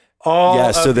Noir.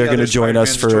 So they're going to join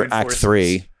us for Act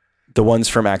 3. The ones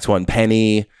from Act 1,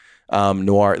 Penny,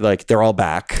 Noir, like they're all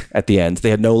back at the end.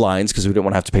 They had no lines because we didn't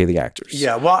want to have to pay the actors.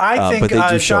 Yeah, well, I think but they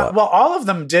do show up. Well, all of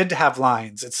them did have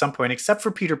lines at some point, except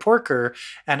for Peter Porker.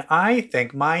 And I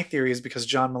think my theory is because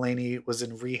John Mulaney was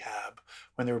in rehab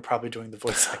when they were probably doing the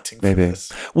voice acting for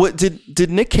this. What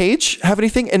did Nick Cage have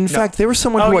anything? In fact, there was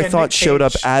someone who I thought showed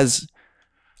up as.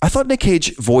 I thought Nick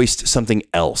Cage voiced something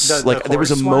else. There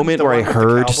was a moment where I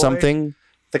heard something.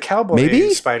 The cowboy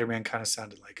Spider-Man kind of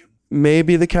sounded like him.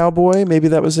 Maybe the cowboy. Maybe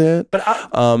that was it. But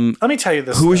let me tell you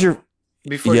this. Who was your...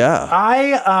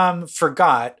 I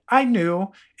forgot. I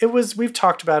knew it was... We've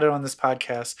talked about it on this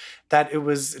podcast that it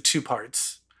was 2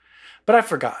 parts. But I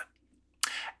forgot.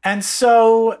 And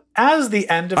so as the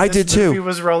end of this movie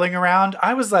was rolling around,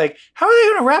 I was like, how are they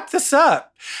going to wrap this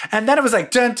up? And then it was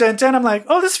like, dun, dun, dun. I'm like,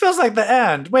 oh, this feels like the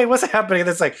end. Wait, what's happening? And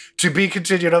it's like, to be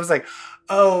continued. I was like,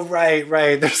 oh, right.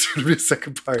 There's going to be a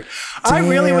second part. Damn. I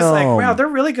really was like, wow, they're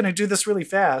really going to do this really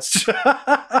fast.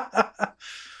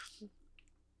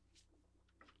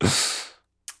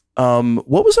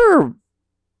 What was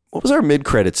our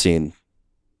mid-credit scene?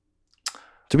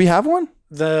 Do we have one?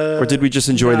 Or did we just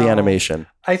enjoy the animation?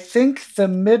 I think the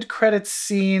mid-credit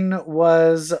scene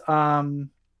was it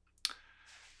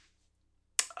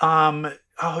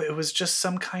was just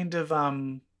some kind of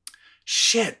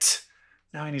shit.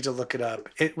 Now I need to look it up.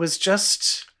 It was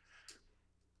just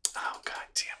god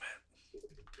damn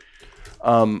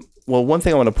it. Well, one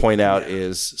thing I want to point out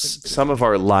is some of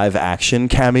our live action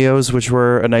cameos, which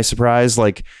were a nice surprise.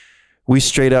 Like, we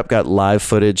straight up got live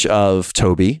footage of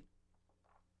Toby.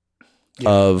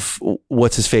 Of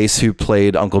what's his face who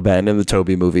played Uncle Ben in the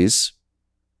Toby movies.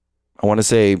 I want to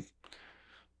say,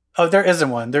 there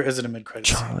isn't one. There isn't a mid-credit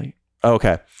Charlie. Scene.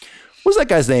 Okay, what was that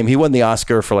guy's name? He won the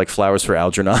Oscar for like Flowers for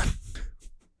Algernon.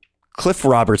 Cliff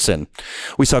Robertson.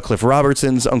 We saw Cliff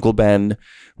Robertson's Uncle Ben.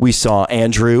 We saw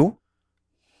Andrew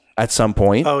at some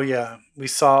point. Oh yeah, we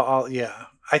saw all. Yeah,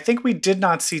 I think we did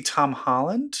not see Tom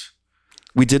Holland.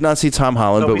 We did not see Tom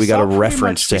Holland, but we got a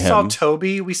reference to him. We saw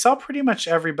Toby. We saw pretty much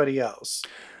everybody else.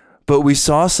 But we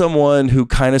saw someone who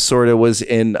kind of sort of was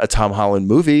in a Tom Holland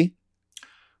movie.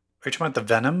 Are you talking about the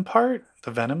Venom part?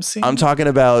 The Venom scene? I'm talking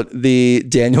about the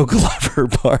Daniel Glover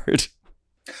part.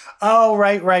 Oh,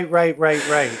 right.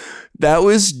 That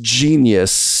was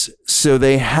genius. So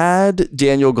they had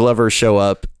Daniel Glover show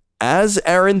up as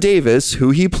Aaron Davis,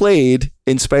 who he played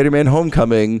in Spider-Man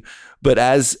Homecoming, but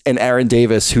as an Aaron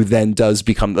Davis who then does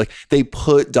become, like, they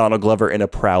put Donald Glover in a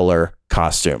Prowler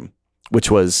costume,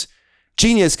 which was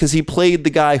genius because he played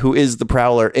the guy who is the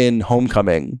Prowler in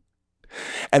Homecoming.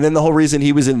 And then the whole reason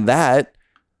he was in that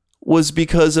was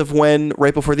because of when,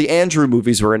 right before the Andrew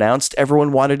movies were announced,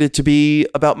 everyone wanted it to be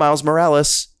about Miles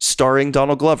Morales starring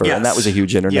Donald Glover. Yes. And that was a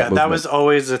huge internet movement. That was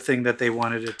always a thing that they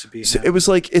wanted it to be. So it was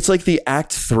like, it's like the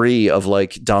act 3 of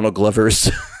like Donald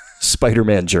Glover's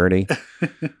Spider-Man journey.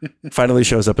 Finally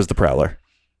shows up as the Prowler.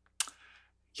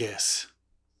 Yes.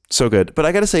 So good. But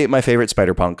I got to say, my favorite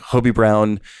Spider-Punk, Hobie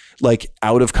Brown, like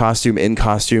out of costume, in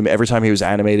costume, every time he was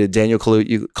animated, Daniel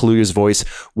Kaluuya's voice,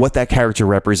 what that character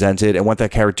represented and what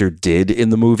that character did in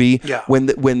the movie. Yeah.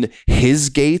 When his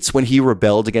gates, when he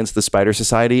rebelled against the Spider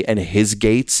Society and his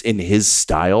gates in his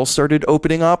style started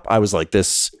opening up, I was like,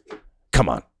 this, come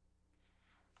on.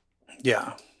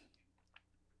 Yeah.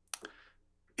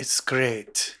 It's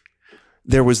great.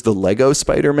 There was the Lego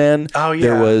Spider-Man. Oh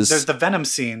yeah. There's the Venom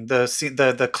scene, the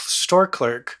store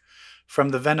clerk from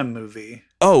the Venom movie.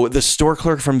 Oh, the store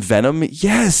clerk from Venom?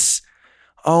 Yes.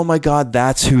 Oh my God,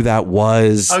 that's who that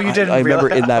was. Oh, you didn't I remember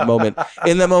in that moment.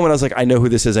 In that moment, I was like, I know who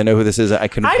this is. I couldn't place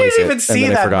it. I didn't even see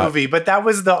that movie, but that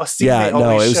was the scene they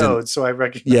always showed, so I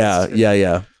recognized it.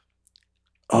 Yeah.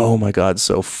 Oh my God,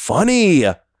 so funny.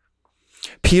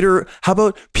 Peter, how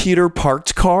about Peter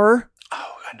Parked Car?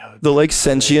 Oh, I know. The like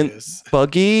sentient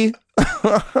buggy.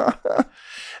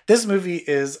 This movie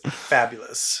is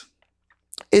fabulous.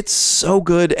 It's so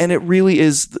good, and it really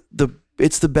is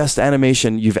it's the best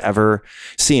animation you've ever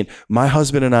seen. My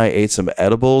husband and I ate some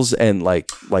edibles and like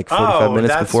 45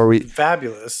 minutes before we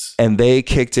fabulous. And they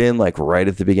kicked in like right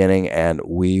at the beginning, and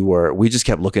we just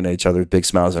kept looking at each other with big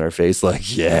smiles on our face,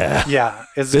 like, yeah. Yeah.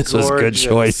 This was a good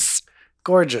choice.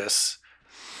 Gorgeous.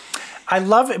 I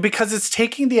love it because it's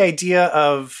taking the idea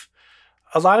of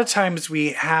a lot of times we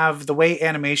have the way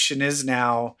animation is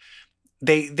now.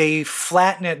 They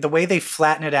flatten it, the way they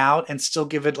flatten it out and still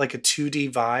give it like a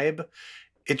 2D vibe.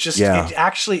 It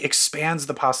actually expands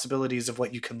the possibilities of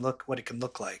what it can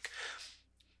look like.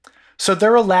 So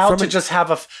they're allowed to just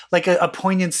have a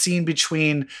poignant scene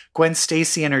between Gwen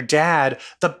Stacy and her dad.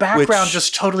 The background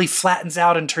just totally flattens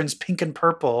out and turns pink and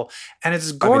purple, and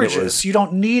it's gorgeous. You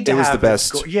don't need to have it. It was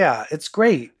the best. Yeah, it's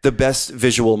great. The best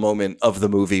visual moment of the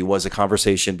movie was a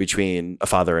conversation between a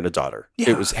father and a daughter. Yeah.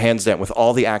 It was hands down, with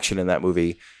all the action in that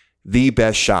movie, the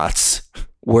best shots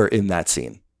were in that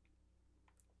scene.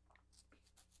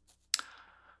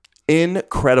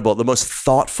 Incredible. The most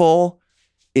thoughtful,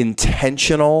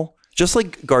 intentional. Just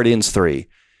like Guardians 3,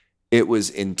 it was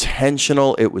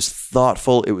intentional, it was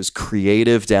thoughtful, it was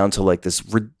creative down to like this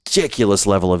ridiculous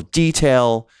level of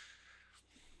detail.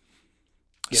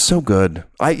 Yeah. So good.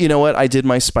 You know what? I did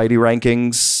my Spidey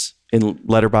rankings in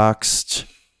Letterboxd.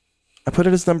 I put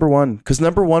it as number 1 because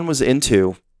number 1 was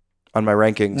Into. on my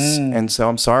rankings. And so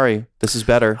I'm sorry. This is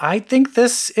better. I think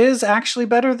this is actually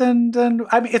better than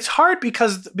I mean, it's hard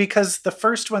because the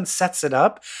first one sets it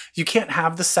up. You can't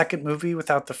have the second movie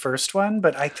without the first one,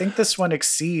 but I think this one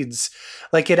exceeds,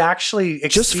 like it actually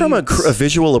exceeds. Just from a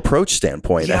visual approach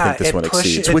standpoint, I think this one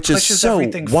exceeds, which is so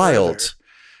wild. Further.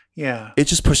 Yeah. It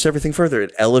just pushed everything further.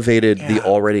 It elevated the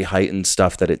already heightened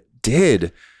stuff that it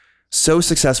did. So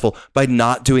successful by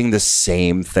not doing the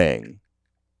same thing.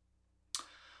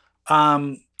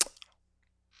 Should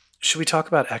we talk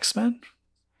about X-Men?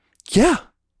 Yeah.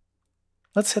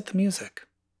 Let's hit the music.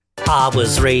 I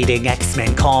was reading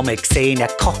X-Men comics in a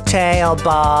cocktail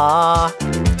bar.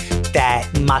 That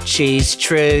much is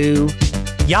true.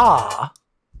 Yeah.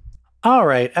 All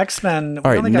right, X-Men.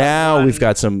 All right, now we've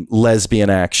got some lesbian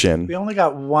action. We only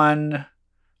got one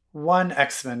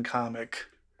X-Men comic.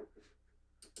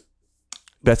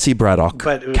 Betsy Braddock,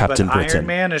 Captain but Britain. Iron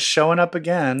Man is showing up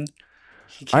again.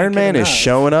 Iron Man is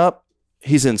showing up.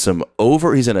 He's in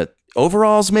he's in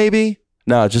overalls maybe?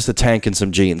 No, just a tank and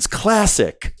some jeans.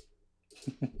 Classic.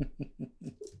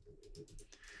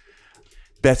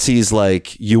 Betsy's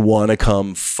like, you want to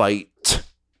come fight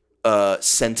a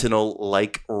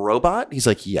Sentinel-like robot? He's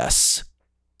like, yes.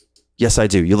 Yes, I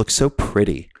do. You look so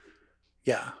pretty.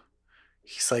 Yeah.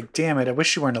 He's like, damn it, I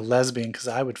wish you weren't a lesbian because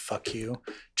I would fuck you.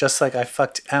 Just like I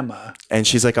fucked Emma. And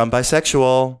she's like, I'm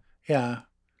bisexual. Yeah.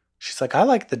 She's like, I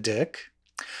like the dick.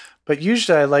 But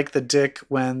usually I like the dick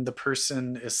when the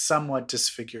person is somewhat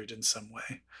disfigured in some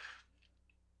way.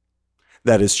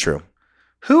 That is true.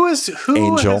 Who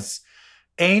Angel.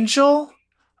 Angel?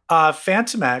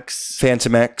 Phantom X.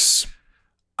 Phantom X.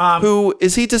 Who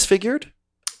is he disfigured?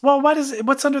 Well,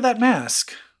 what's under that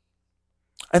mask?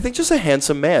 I think just a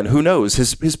handsome man. Who knows?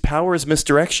 His power is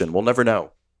misdirection. We'll never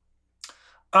know.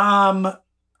 Well,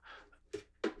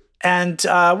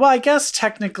 I guess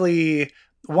technically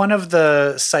one of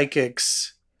the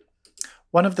psychics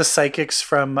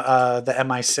from the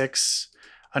MI6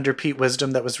 under Pete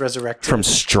Wisdom that was resurrected from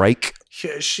Strike.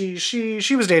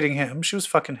 She was dating him. She was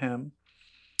fucking him.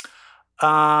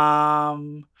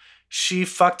 She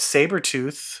fucked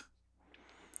Sabretooth.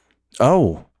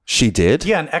 Oh, she did?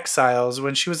 Yeah, in Exiles.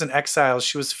 When she was in Exiles,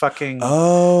 she was fucking the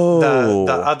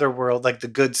other world, like the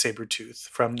good Sabretooth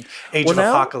from Age of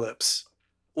Apocalypse.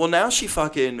 Well, now she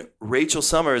fucking Rachel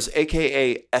Summers,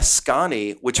 a.k.a.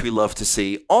 Ascani, which we love to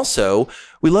see. Also,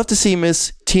 we love to see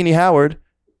Miss Teenie Howard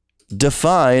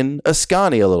define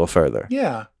Ascani a little further.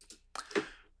 Yeah.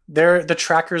 They're the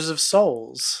trackers of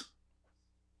souls.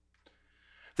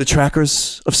 The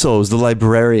trackers of souls, the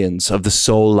librarians of the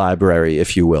soul library,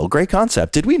 if you will. Great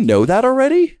concept. Did we know that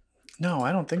already? No,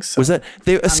 I don't think so. Was that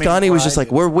Ascani was just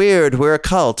like, we're weird, we're a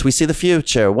cult, we see the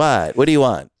future. What do you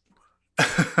want?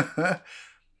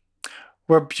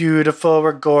 We're beautiful,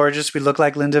 we're gorgeous, we look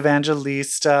like Linda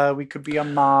Evangelista, we could be a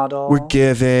model. We're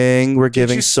giving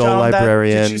soul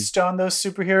librarian. Did you stone those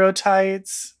superhero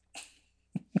tights?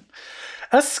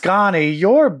 Ascani,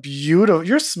 you're beautiful.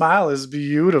 Your smile is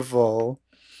beautiful.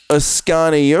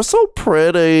 Ascani, you're so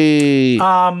pretty.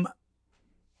 But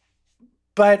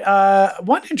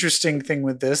one interesting thing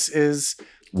with this is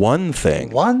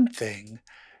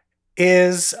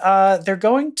they're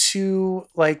going to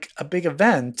like a big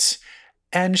event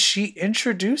and she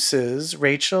introduces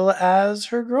Rachel as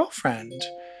her girlfriend.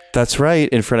 That's right,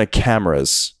 in front of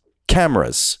cameras.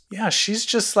 Yeah, she's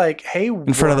just like, hey,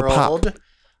 in front of the pop.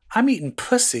 I'm eating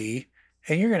pussy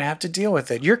and you're going to have to deal with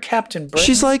it. You're Captain Britain.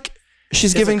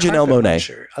 She's giving Janelle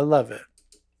Monáe. I love it.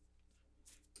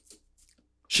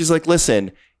 She's like,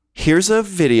 listen, here's a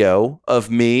video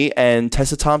of me and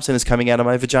Tessa Thompson is coming out of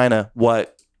my vagina.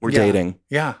 What? We're dating.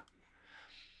 Yeah.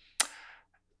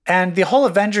 And the whole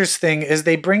Avengers thing is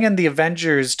they bring in the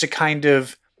Avengers to kind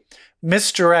of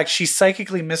misdirect. She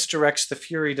psychically misdirects the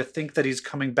Fury to think that he's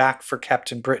coming back for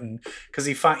Captain Britain because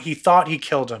he thought he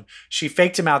killed him. She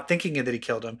faked him out thinking that he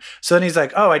killed him. So then he's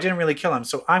like, oh, I didn't really kill him,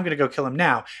 so I'm going to go kill him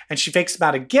now. And she fakes him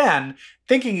out again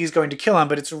thinking he's going to kill him,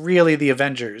 but it's really the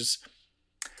Avengers.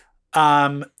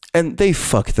 And they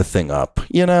fuck the thing up,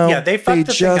 you know? Yeah, they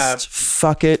just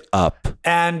fuck it up.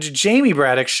 And Jamie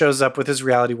Braddock shows up with his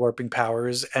reality warping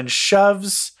powers and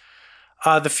shoves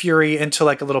the Fury into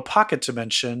like a little pocket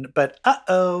dimension. But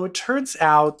turns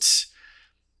out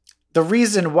the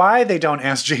reason why they don't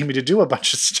ask Jamie to do a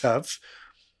bunch of stuff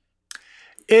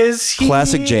is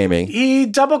classic Jamie. He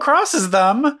double crosses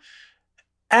them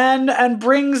and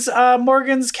brings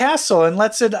Morgan's castle and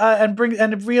lets it and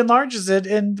re-enlarges it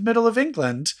in the middle of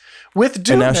England with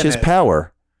Doom. And now she has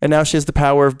power. And now she has the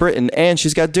power of Britain, and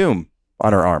she's got Doom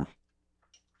on her arm.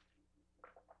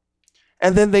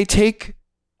 And then they take,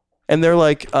 and they're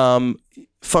like,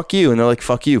 fuck you. And they're like,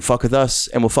 fuck you, fuck with us,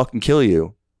 and we'll fucking kill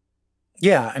you.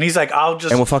 Yeah, and he's like, and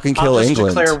we'll fucking kill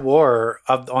England. Declare war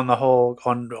on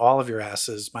all of your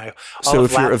asses. So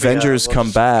if your Avengers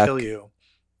come back, kill you.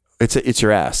 It's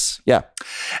your ass. Yeah.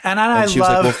 And she was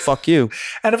like, well, fuck you.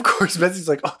 And of course, Betsy's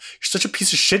like, oh, you're such a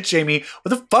piece of shit, Jamie. What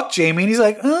the fuck, Jamie? And he's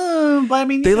like, I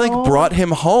mean, they brought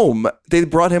him home. They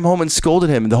brought him home and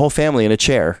scolded him, the whole family, in a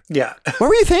chair. Yeah. What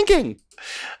were you thinking?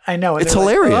 I know. It's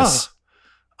hilarious. Like,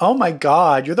 oh my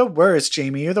God, you're the worst,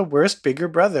 Jamie. You're the worst bigger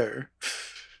brother.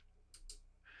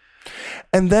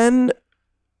 And then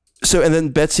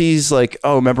Betsy's like,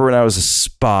 oh, remember when I was a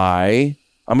spy?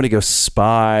 I'm going to go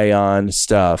spy on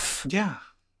stuff. Yeah.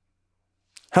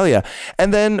 Hell yeah.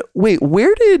 And then, wait,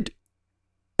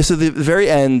 so the very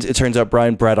end, it turns out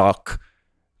Brian Braddock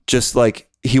just like,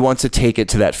 he wants to take it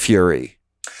to that Fury.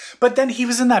 But then he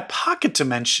was in that pocket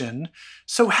dimension.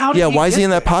 So how did why is he in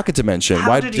that pocket dimension?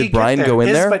 Why did Brian go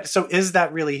in there? So is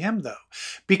that really him though?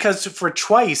 Because for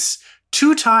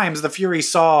two times the Fury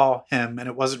saw him and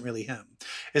it wasn't really him.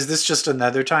 Is this just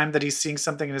another time that he's seeing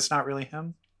something and it's not really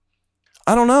him?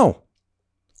 I don't know.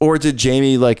 Or did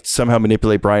Jamie like somehow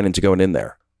manipulate Brian into going in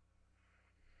there?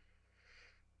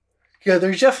 Yeah,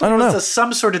 there's definitely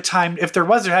some sort of time. If there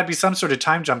was, there had to be some sort of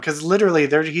time jump because literally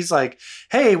he's like,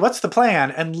 hey, what's the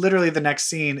plan? And literally the next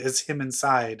scene is him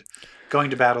inside going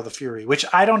to battle the Fury, which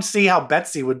I don't see how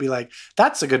Betsy would be like,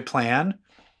 that's a good plan.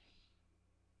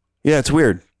 Yeah, it's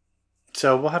weird.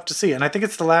 So we'll have to see. And I think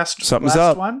it's the last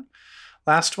one.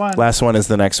 Last one. Last one is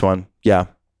the next one. Yeah.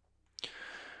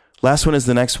 Last one is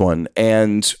the next one.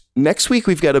 And next week,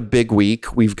 we've got a big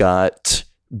week. We've got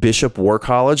Bishop War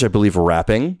College, I believe,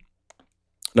 wrapping.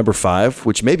 Number 5,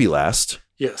 which may be last.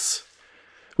 Yes.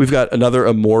 We've got another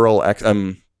Immortal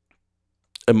X-Men.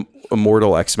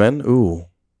 Ooh.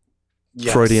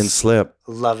 Yes. Freudian slip.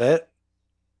 Love it.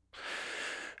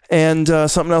 And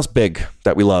something else big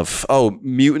that we love.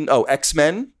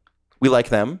 X-Men. We like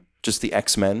them. Just the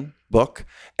X-Men book.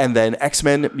 And then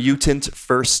X-Men Mutant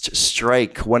First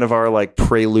Strike, one of our like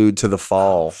prelude to the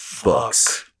fall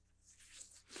books.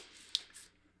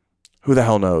 Who the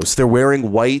hell knows? They're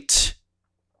wearing white.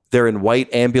 They're in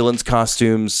white ambulance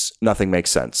costumes. Nothing makes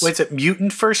sense. Wait, is it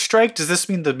Mutant First Strike? Does this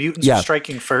mean the mutants are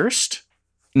striking first?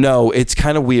 No, it's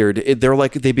kind of weird.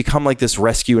 They become like this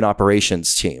rescue and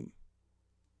operations team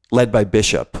led by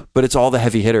Bishop, but it's all the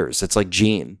heavy hitters. It's like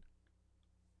Jean.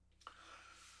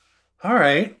 All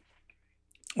right.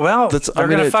 Well, I'm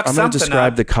going to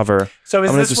describe the cover. So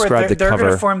is this where they're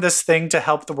going to form this thing to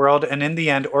help the world, and in the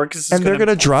end, Orcus is they're going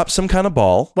to drop some kind of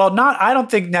ball. Well, I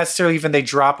don't think necessarily even they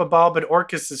drop a ball, but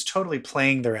Orcus is totally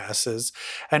playing their asses,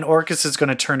 and Orcus is going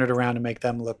to turn it around and make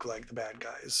them look like the bad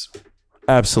guys.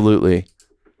 Absolutely.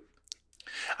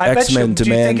 I bet you. Do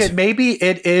you think maybe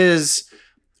it is?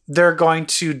 They're going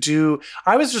to do.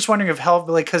 I was just wondering if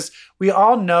because we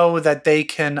all know that they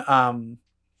can.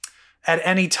 At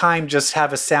any time, just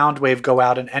have a sound wave go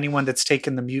out, and anyone that's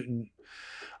taken the mutant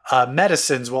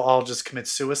medicines will all just commit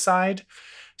suicide.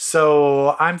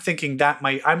 So I'm thinking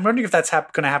I'm wondering if that's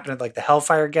going to happen at like the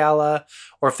Hellfire Gala,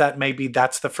 or if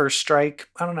that's the first strike.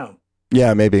 I don't know.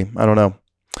 Yeah, maybe. I don't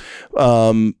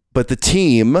know. But the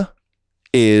team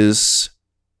is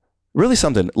really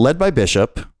something. Led by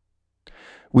Bishop.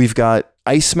 We've got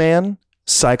Iceman,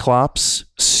 Cyclops,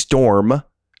 Storm,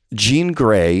 Jean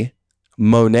Grey,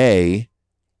 Monet,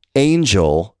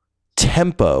 Angel,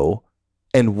 Tempo,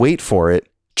 and wait for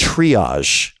it,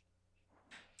 Triage.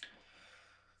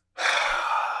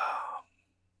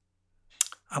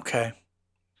 Okay.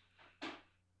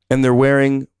 And they're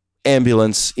wearing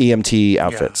ambulance EMT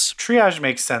outfits. Yeah. Triage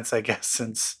makes sense, I guess,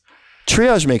 since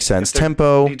Triage makes sense.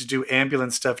 Tempo. Need to do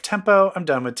ambulance stuff. Tempo. I'm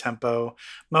done with Tempo.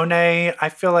 Monet. I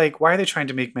feel like why are they trying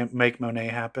to make Monet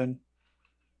happen?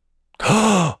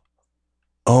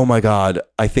 Oh my God.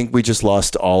 I think we just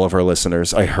lost all of our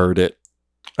listeners. I heard it.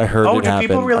 I heard it happen.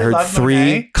 People really I heard love 3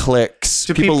 Monet? clicks.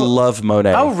 People love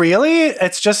Monet. Oh, really?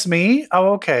 It's just me?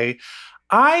 Oh, okay.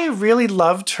 I really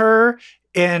loved her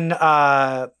in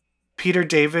Peter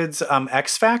David's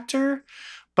X Factor.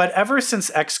 But ever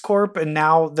since X Corp and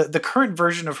now the current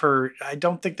version of her, I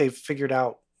don't think they've figured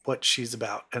out what she's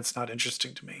about. It's not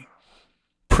interesting to me.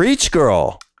 Preach,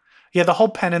 girl. Yeah, the whole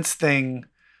penance thing.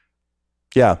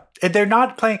 Yeah. They're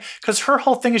not playing because her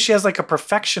whole thing is she has like a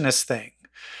perfectionist thing.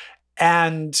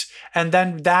 And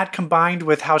then that combined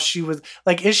with how she was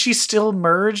like, is she still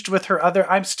merged with her other?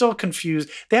 I'm still confused.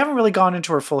 They haven't really gone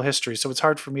into her full history. So it's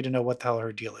hard for me to know what the hell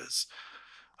her deal is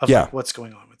of like, what's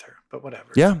going on with her, but whatever.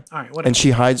 Yeah. All right. Whatever. And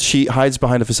she hides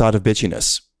behind a facade of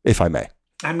bitchiness, if I may.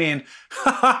 I mean,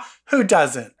 who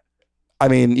doesn't? I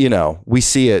mean, we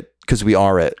see it because we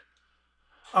are it.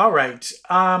 All right.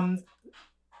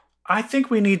 I think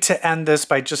we need to end this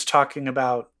by just talking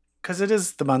about, because it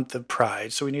is the month of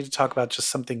Pride, so we need to talk about just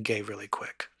something gay really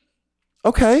quick.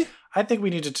 Okay. I think we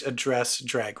need to address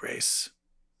Drag Race.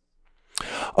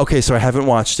 Okay, so I haven't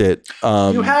watched it.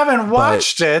 You haven't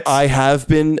watched it? I have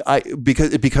been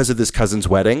because of this cousin's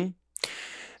wedding.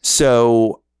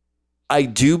 So I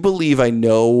do believe I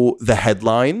know the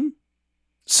headline.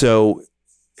 So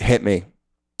hit me.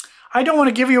 I don't want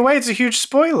to give you away. It's a huge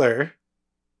spoiler.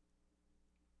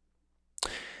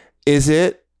 Is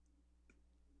it?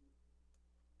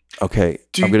 Okay,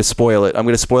 I'm going to spoil it. I'm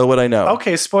going to spoil what I know.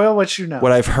 Okay, spoil what you know.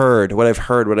 What I've heard, what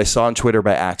I saw on Twitter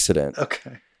by accident.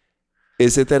 Okay.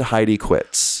 Is it that Heidi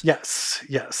quits?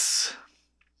 Yes.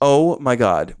 Oh my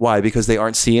God. Why? Because they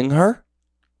aren't seeing her?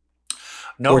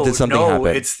 No, or did something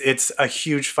happen? It's a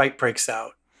huge fight breaks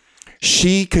out.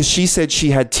 Because she said she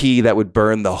had tea that would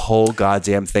burn the whole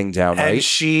goddamn thing down, and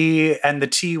right? And the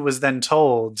tea was then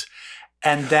told.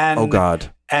 And then oh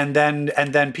God. And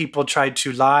then people tried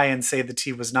to lie and say the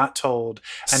tea was not told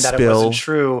and that it Spill wasn't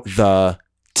true. The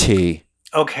tea.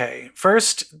 Okay.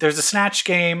 First, there's a snatch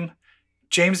game.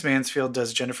 James Mansfield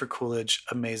does Jennifer Coolidge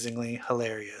amazingly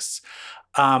hilarious.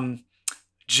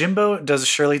 Jimbo does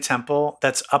Shirley Temple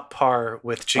that's up par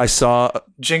with Jinx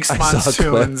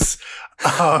Monsoon's.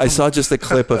 I saw just a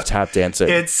clip of tap dancing.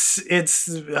 It's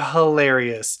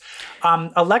hilarious.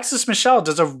 Alexis Michelle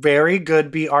does a very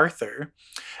good B. Arthur.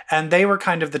 And they were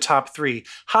kind of the top three.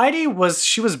 Heidi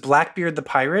was Blackbeard the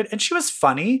Pirate, and she was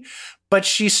funny, but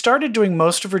she started doing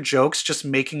most of her jokes just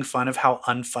making fun of how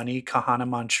unfunny Kahana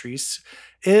Montrese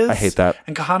is. I hate that.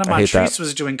 And Kahana Montrese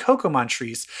was doing Coco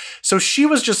Montrese. So she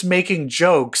was just making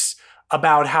jokes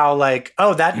about how like,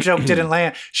 oh, that joke didn't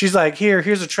land. She's like,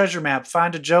 here's a treasure map.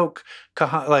 Find a joke,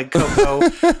 like Coco.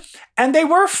 And they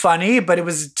were funny, but it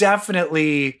was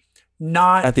definitely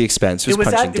not at the expense. It was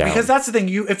punching down. Because that's the thing.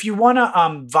 If you want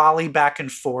to volley back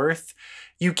and forth,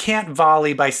 you can't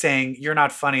volley by saying you're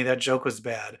not funny. That joke was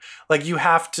bad. Like you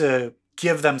have to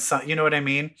give them some. You know what I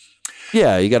mean?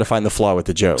 Yeah, you got to find the flaw with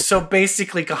the joke. So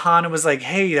basically, Kahana was like,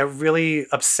 "Hey, that really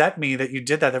upset me that you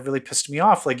did that. That really pissed me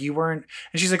off. Like you weren't."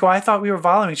 And she's like, "Well, I thought we were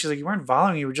volleying." She's like, "You weren't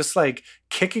volleying. You were just like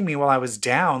kicking me while I was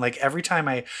down. Like every time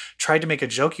I tried to make a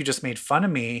joke, you just made fun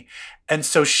of me." And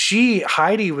so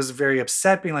Heidi was very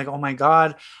upset, being like, "Oh my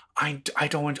God, I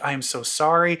am so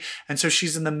sorry." And so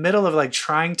she's in the middle of like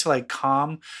trying to like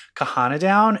calm Kahana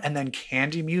down. And then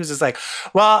Candy Muse is like,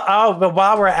 but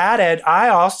while we're at it, I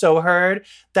also heard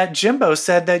that Jimbo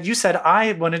said that you said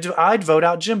I'd vote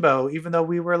out Jimbo, even though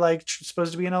we were like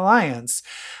supposed to be an alliance.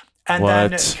 And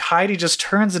then Heidi just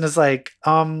turns and is like,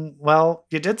 well,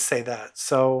 you did say that.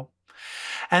 So,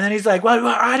 and then he's like, well,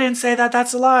 I didn't say that.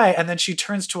 That's a lie. And then she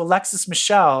turns to Alexis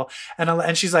Michelle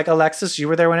and she's like, Alexis, you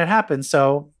were there when it happened.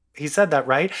 So he said that,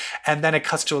 right? And then it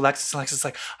cuts to Alexis. Alexis is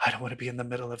like, I don't want to be in the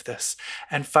middle of this.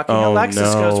 And fucking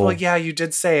Alexis goes, well, yeah, you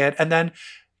did say it. And then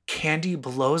Candy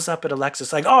blows up at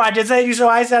Alexis like, oh, I did say it. So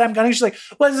I said I'm going to. She's like,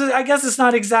 well, I guess it's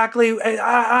not exactly.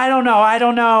 I don't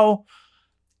know.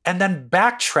 And then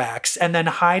backtracks. And then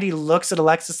Heidi looks at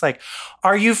Alexis like,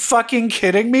 are you fucking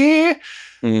kidding me?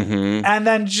 Mm-hmm. And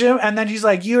then he's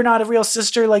like, you're not a real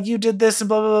sister. Like you did this and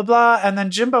blah, blah, blah, blah. And then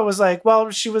Jimbo was like, well,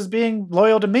 she was being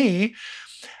loyal to me.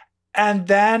 And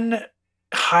then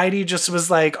Heidi just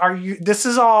was like, this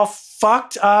is all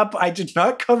fucked up. I did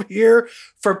not come here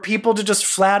for people to just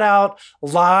flat out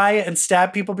lie and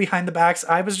stab people behind the backs.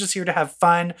 I was just here to have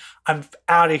fun. I'm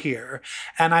out of here.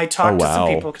 And I talked to some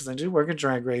people because I do work at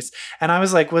Drag Race. And I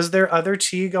was like, was there other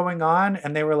tea going on?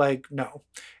 And they were like, no.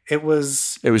 It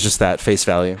was just that face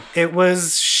value.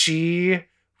 She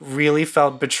really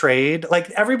felt betrayed. Like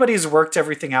everybody's worked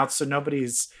everything out. So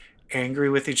nobody's angry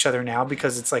with each other now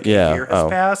because it's like a year has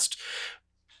passed.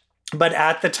 But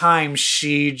at the time,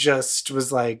 she just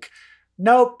was like,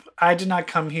 nope, I did not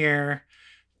come here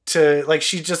to like,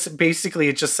 she just basically,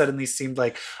 it just suddenly seemed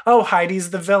like, oh,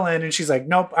 Heidi's the villain. And she's like,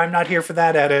 nope, I'm not here for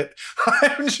that edit.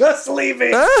 I'm just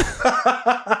leaving.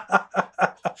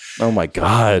 Oh my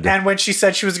God. And when she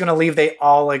said she was going to leave, they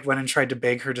all like went and tried to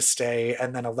beg her to stay.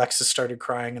 And then Alexis started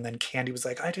crying. And then Candy was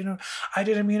like, I didn't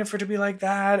mean it for it to be like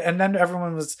that. And then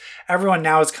everyone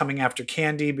now is coming after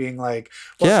Candy being like,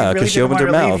 well, yeah, if you really she opened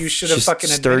didn't her want to mouth. leave, you should have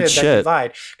fucking admitted that you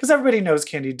lied. Because everybody knows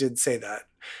Candy did say that.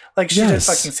 Like she did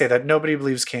fucking say that. Nobody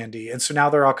believes Candy. And so now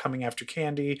they're all coming after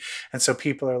Candy. And so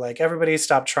people are like, everybody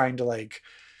stop trying to like,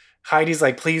 Heidi's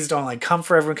like, please don't like come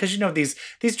for everyone. Cause you know, these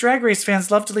Drag Race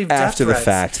fans love to leave death threats. After the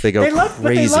fact, they go crazy.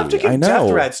 But they love to give death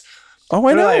threats. Oh,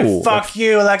 I know. Like, fuck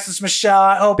you, Alexis Michelle.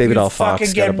 I hope you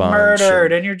fucking get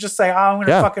murdered. And you're just like, oh, I'm going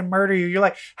to fucking murder you. You're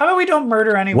like, how about we don't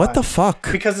murder anyone? What the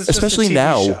fuck? Because it's especially just a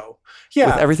TV now. show. Yeah.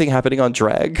 With everything happening on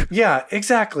drag. Yeah,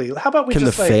 exactly. How about we Can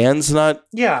just the fans not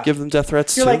give them death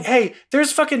threats You're too? like, hey,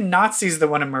 there's fucking Nazis that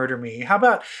want to murder me. How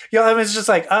about, it's just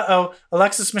like,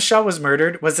 Alexis Michelle was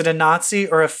murdered. Was it a Nazi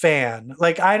or a fan?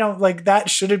 Like, I don't, like, that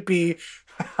shouldn't be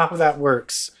how that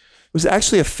works. It was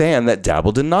actually a fan that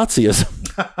dabbled in Nazism.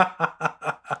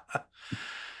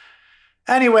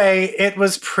 Anyway, it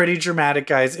was pretty dramatic,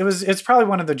 guys. It's probably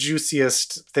one of the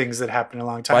juiciest things that happened in a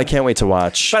long time. I can't wait to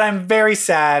watch. But I'm very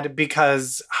sad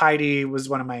because Heidi was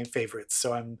one of my favorites.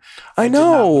 So I know. did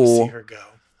not want to see her go.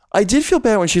 I did feel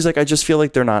bad when she's like, I just feel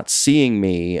like they're not seeing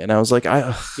me. And I was like,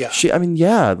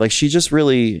 she just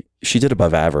really, she did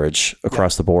above average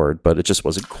across the board, but it just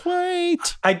wasn't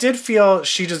quite. I did feel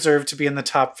she deserved to be in the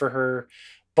top for her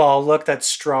ball look, that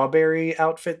strawberry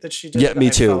outfit that she did. Yeah, me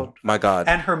too. My God.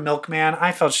 And her milkman.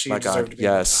 I felt she deserved to be in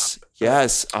the top.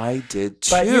 Yes, I did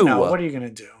too. But what are you going to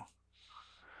do?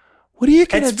 What are you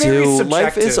going to do?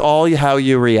 Life is all how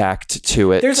you react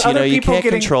to it. There's other people you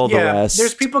can't control the rest.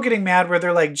 There's people getting mad where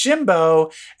they're like, Jimbo,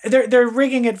 they're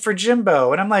rigging it for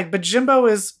Jimbo. And I'm like, but Jimbo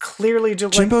is clearly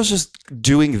doing... Jimbo's just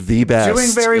doing the best. Doing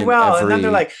very well. And then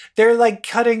they're like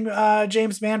cutting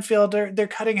James Manfield. They're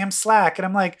cutting him slack. And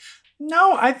I'm like,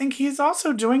 no, I think he's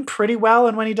also doing pretty well.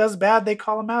 And when he does bad, they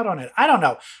call him out on it. I don't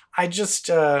know. I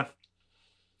just...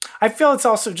 I feel it's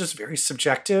also just very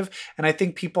subjective, and I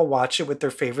think people watch it with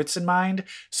their favorites in mind.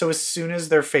 So as soon as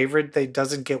their favorite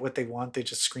doesn't get what they want, they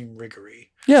just scream riggery.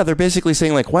 Yeah, they're basically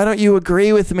saying like, "Why don't you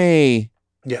agree with me?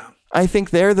 Yeah, I think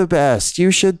they're the best.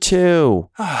 You should too."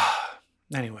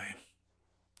 Anyway,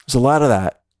 there's a lot of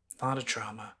that. A lot of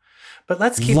drama. But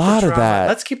let's keep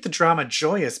Let's keep the drama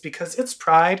joyous because it's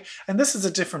Pride, and this is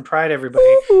a different Pride, everybody.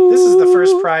 This is the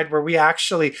first Pride where we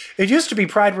actually... It used to be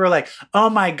Pride where we're like, oh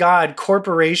my God,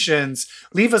 corporations,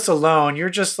 leave us alone. You're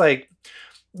just like...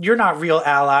 You're not real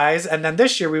allies. And then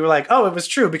this year we were like, oh, it was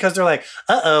true because they're like,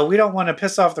 we don't want to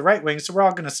piss off the right wing, so we're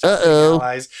all going to stop being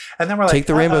allies. And then we're like, take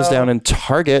the rainbows down and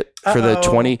Target for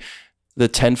the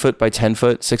 10 foot by 10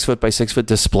 foot, 6 foot by 6 foot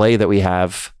display that we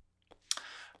have.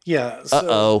 Yeah.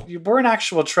 So we're in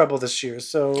actual trouble this year.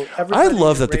 So I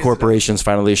love that the corporations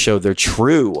finally showed their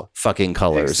true fucking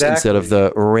colors instead of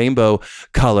the rainbow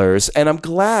colors. And I'm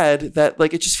glad that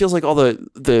like it just feels like all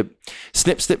the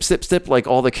snip, like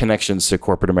all the connections to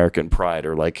corporate American pride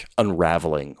are like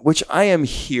unraveling, which I am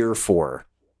here for.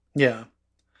 Yeah.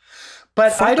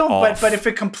 But but if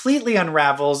it completely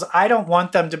unravels, I don't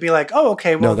want them to be like, oh,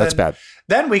 okay, well, that's bad.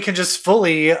 Then we can just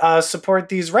fully support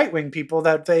these right-wing people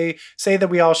that they say that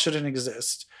we all shouldn't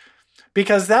exist.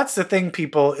 Because that's the thing,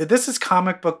 people. This is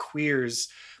comic book queers.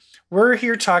 We're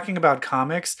here talking about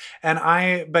comics, and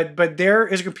but there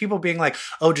is people being like,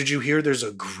 oh, did you hear there's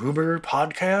a groomer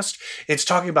podcast? It's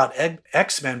talking about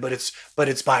X-Men, but it's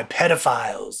by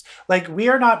pedophiles. Like, we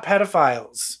are not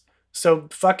pedophiles. So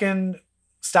fucking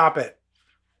stop it.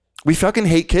 We fucking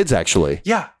hate kids, actually.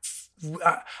 Yeah.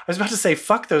 I was about to say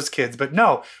fuck those kids, but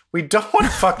no, we don't want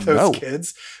to fuck those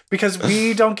kids because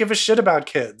we don't give a shit about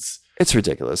kids. It's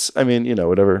ridiculous. I mean,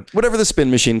 whatever the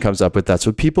spin machine comes up with, that's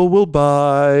what people will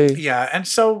buy. Yeah. And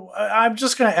so I'm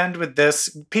just going to end with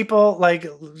this. People like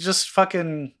just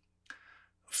fucking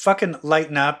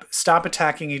lighten up, stop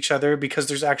attacking each other because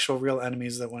there's actual real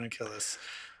enemies that want to kill us.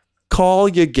 Call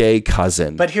your gay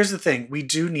cousin. But here's the thing. We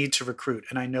do need to recruit.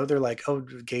 And I know they're like, oh,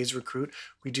 gays recruit.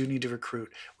 We do need to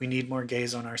recruit. We need more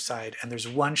gays on our side. And there's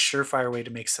one surefire way to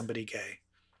make somebody gay.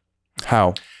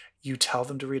 How? You tell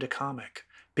them to read a comic.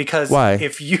 Because Why?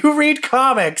 If you read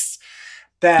comics,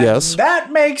 that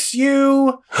makes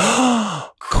you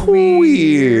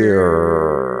queer.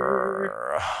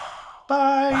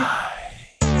 Bye.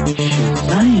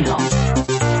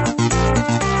 Bye.